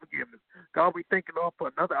 Lord, for your forgiveness. God, we thank you, Lord,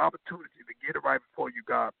 for another opportunity to get it right before you,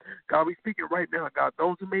 God. God, we speak it right now, God.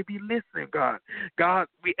 Those who may be listening, God. God,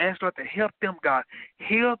 we ask, Lord, to help them, God.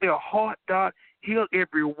 Heal their heart, God. Heal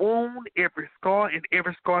every wound, every scar, and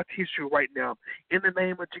every scar tissue right now. In the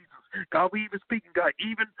name of Jesus. God, we even speaking, God,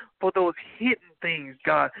 even for those hidden things,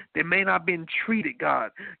 God, that may not have been treated, God.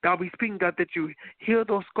 God, we speaking, God, that you heal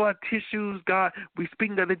those scar tissues, God. We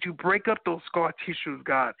speaking, God, that you break up those scar tissues,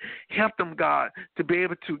 God. Help them, God, to be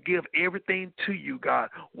able to give everything to you, God,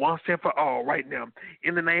 once and for all right now.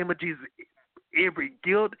 In the name of Jesus. Every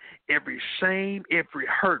guilt, every shame, every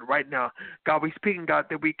hurt right now. God, we speaking, God,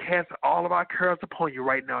 that we cast all of our cares upon you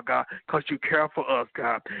right now, God, because you care for us,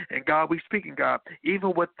 God. And God, we speaking, God,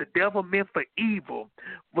 even what the devil meant for evil,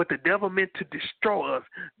 what the devil meant to destroy us,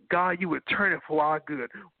 God, you would turn it for our good.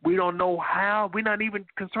 We don't know how. We're not even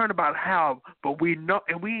concerned about how, but we know,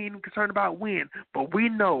 and we ain't even concerned about when, but we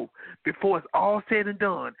know before it's all said and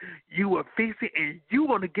done, you will fix it, and you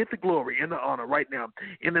want to get the glory and the honor right now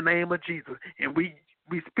in the name of Jesus. And we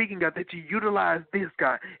speaking, God, that you utilize this,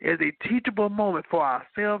 God, as a teachable moment for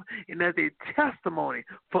ourselves and as a testimony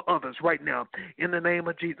for others right now in the name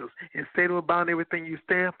of Jesus. And say we bind everything you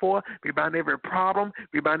stand for. We bind every problem.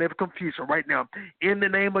 We bind every confusion right now. In the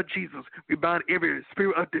name of Jesus, we bind every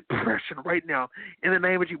spirit of depression right now. In the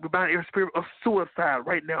name of Jesus, we bind every spirit of suicide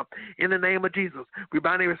right now. In the name of Jesus, we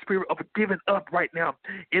bind every spirit of giving up right now.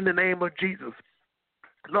 In the name of Jesus.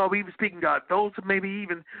 Lord, we even speaking, God, those who maybe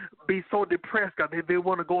even be so depressed, God, they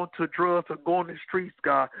want to go into drugs or go on the streets,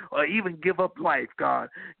 God, or even give up life, God.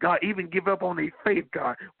 God, even give up on their faith,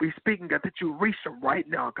 God. We speaking, God, that you reach them right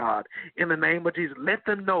now, God, in the name of Jesus. Let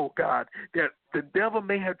them know, God, that the devil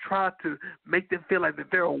may have tried to make them feel like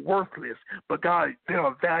that they're worthless, but God, they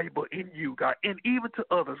are valuable in you, God, and even to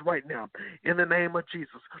others right now. In the name of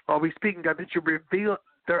Jesus, Lord, we speaking, God, that you reveal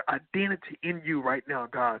their identity in you right now,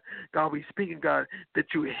 God. God, we speaking, God,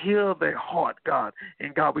 that you heal their heart, God.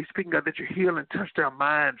 And God, we speaking, God, that you heal and touch their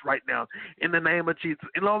minds right now in the name of Jesus.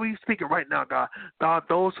 And Lord, we speaking right now, God. God,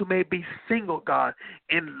 those who may be single, God,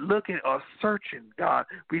 and looking or searching, God,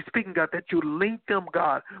 we speaking, God, that you link them,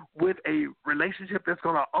 God, with a relationship that's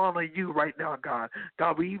going to honor you right now, God.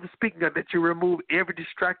 God, we even speaking, God, that you remove every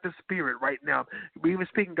distracted spirit right now. We even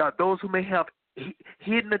speaking, God, those who may have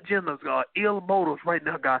hidden agendas, God, ill motives right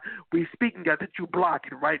now, God. We speaking, God, that you block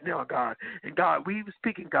it right now, God. And God, we even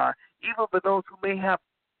speaking, God, even for those who may have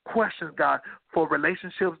questions, God, for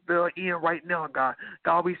relationships they're in right now, God.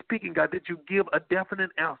 God, we speaking, God, that you give a definite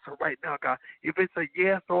answer right now, God. If it's a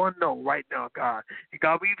yes or a no right now, God. And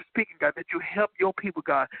God, we even speaking, God, that you help your people,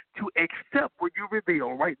 God, to accept what you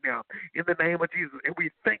reveal right now in the name of Jesus. And we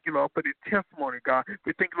thank you, Lord, for the testimony, God.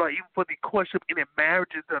 We thank you, Lord, even for the courtship and the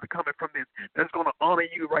marriages that are coming from this, that's going to honor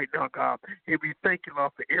you right now, God. And we thank you,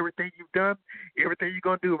 Lord, for everything you've done, everything you're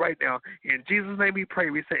going to do right now. In Jesus' name we pray.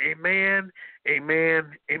 We say amen,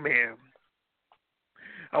 amen, amen.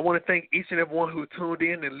 I want to thank each and every one who tuned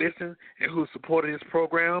in and listened and who supported this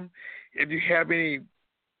program. If you have any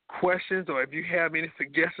questions or if you have any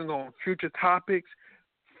suggestions on future topics,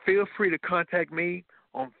 feel free to contact me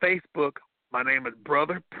on Facebook. My name is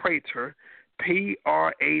Brother Prater,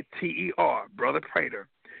 Prater, Brother Prater.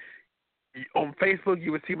 On Facebook,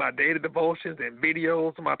 you will see my daily devotions and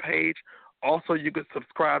videos on my page. Also, you can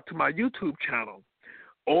subscribe to my YouTube channel,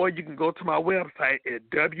 or you can go to my website at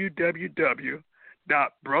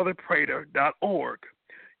www.brotherprater.org.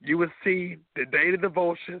 You will see the daily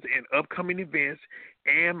devotions and upcoming events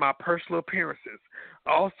and my personal appearances.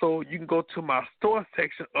 Also, you can go to my store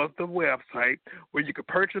section of the website where you can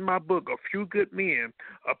purchase my book, A Few Good Men,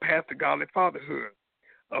 A Path to Godly Fatherhood.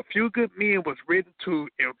 A Few Good Men was written to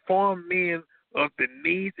inform men of the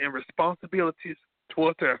needs and responsibilities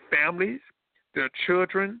towards their families, their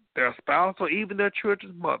children, their spouse, or even their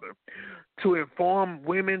children's mother, to inform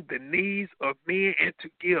women the needs of men and to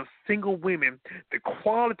give single women the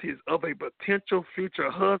qualities of a potential future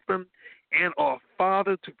husband and or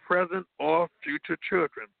father to present or future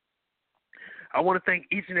children. I want to thank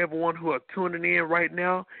each and every one who are tuning in right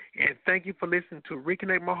now, and thank you for listening to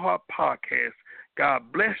Reconnect My Heart podcast.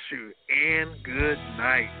 God bless you, and good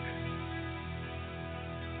night.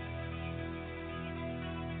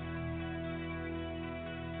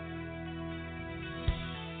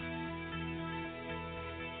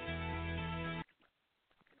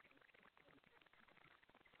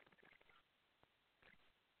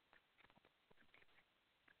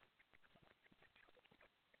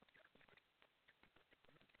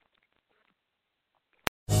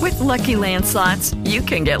 With Lucky Land Slots, you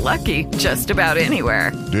can get lucky just about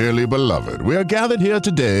anywhere. Dearly beloved, we are gathered here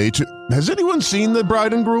today to... Has anyone seen the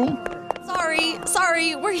bride and groom?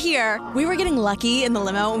 Sorry, we're here. We were getting lucky in the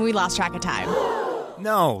limo and we lost track of time.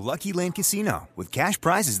 No, Lucky Land Casino, with cash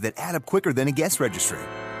prizes that add up quicker than a guest registry.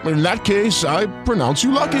 In that case, I pronounce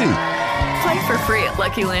you lucky. Play for free at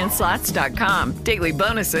LuckyLandSlots.com. Daily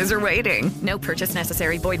bonuses are waiting. No purchase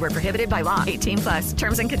necessary. Void where prohibited by law. 18+.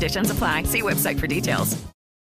 Terms and conditions apply. See website for details.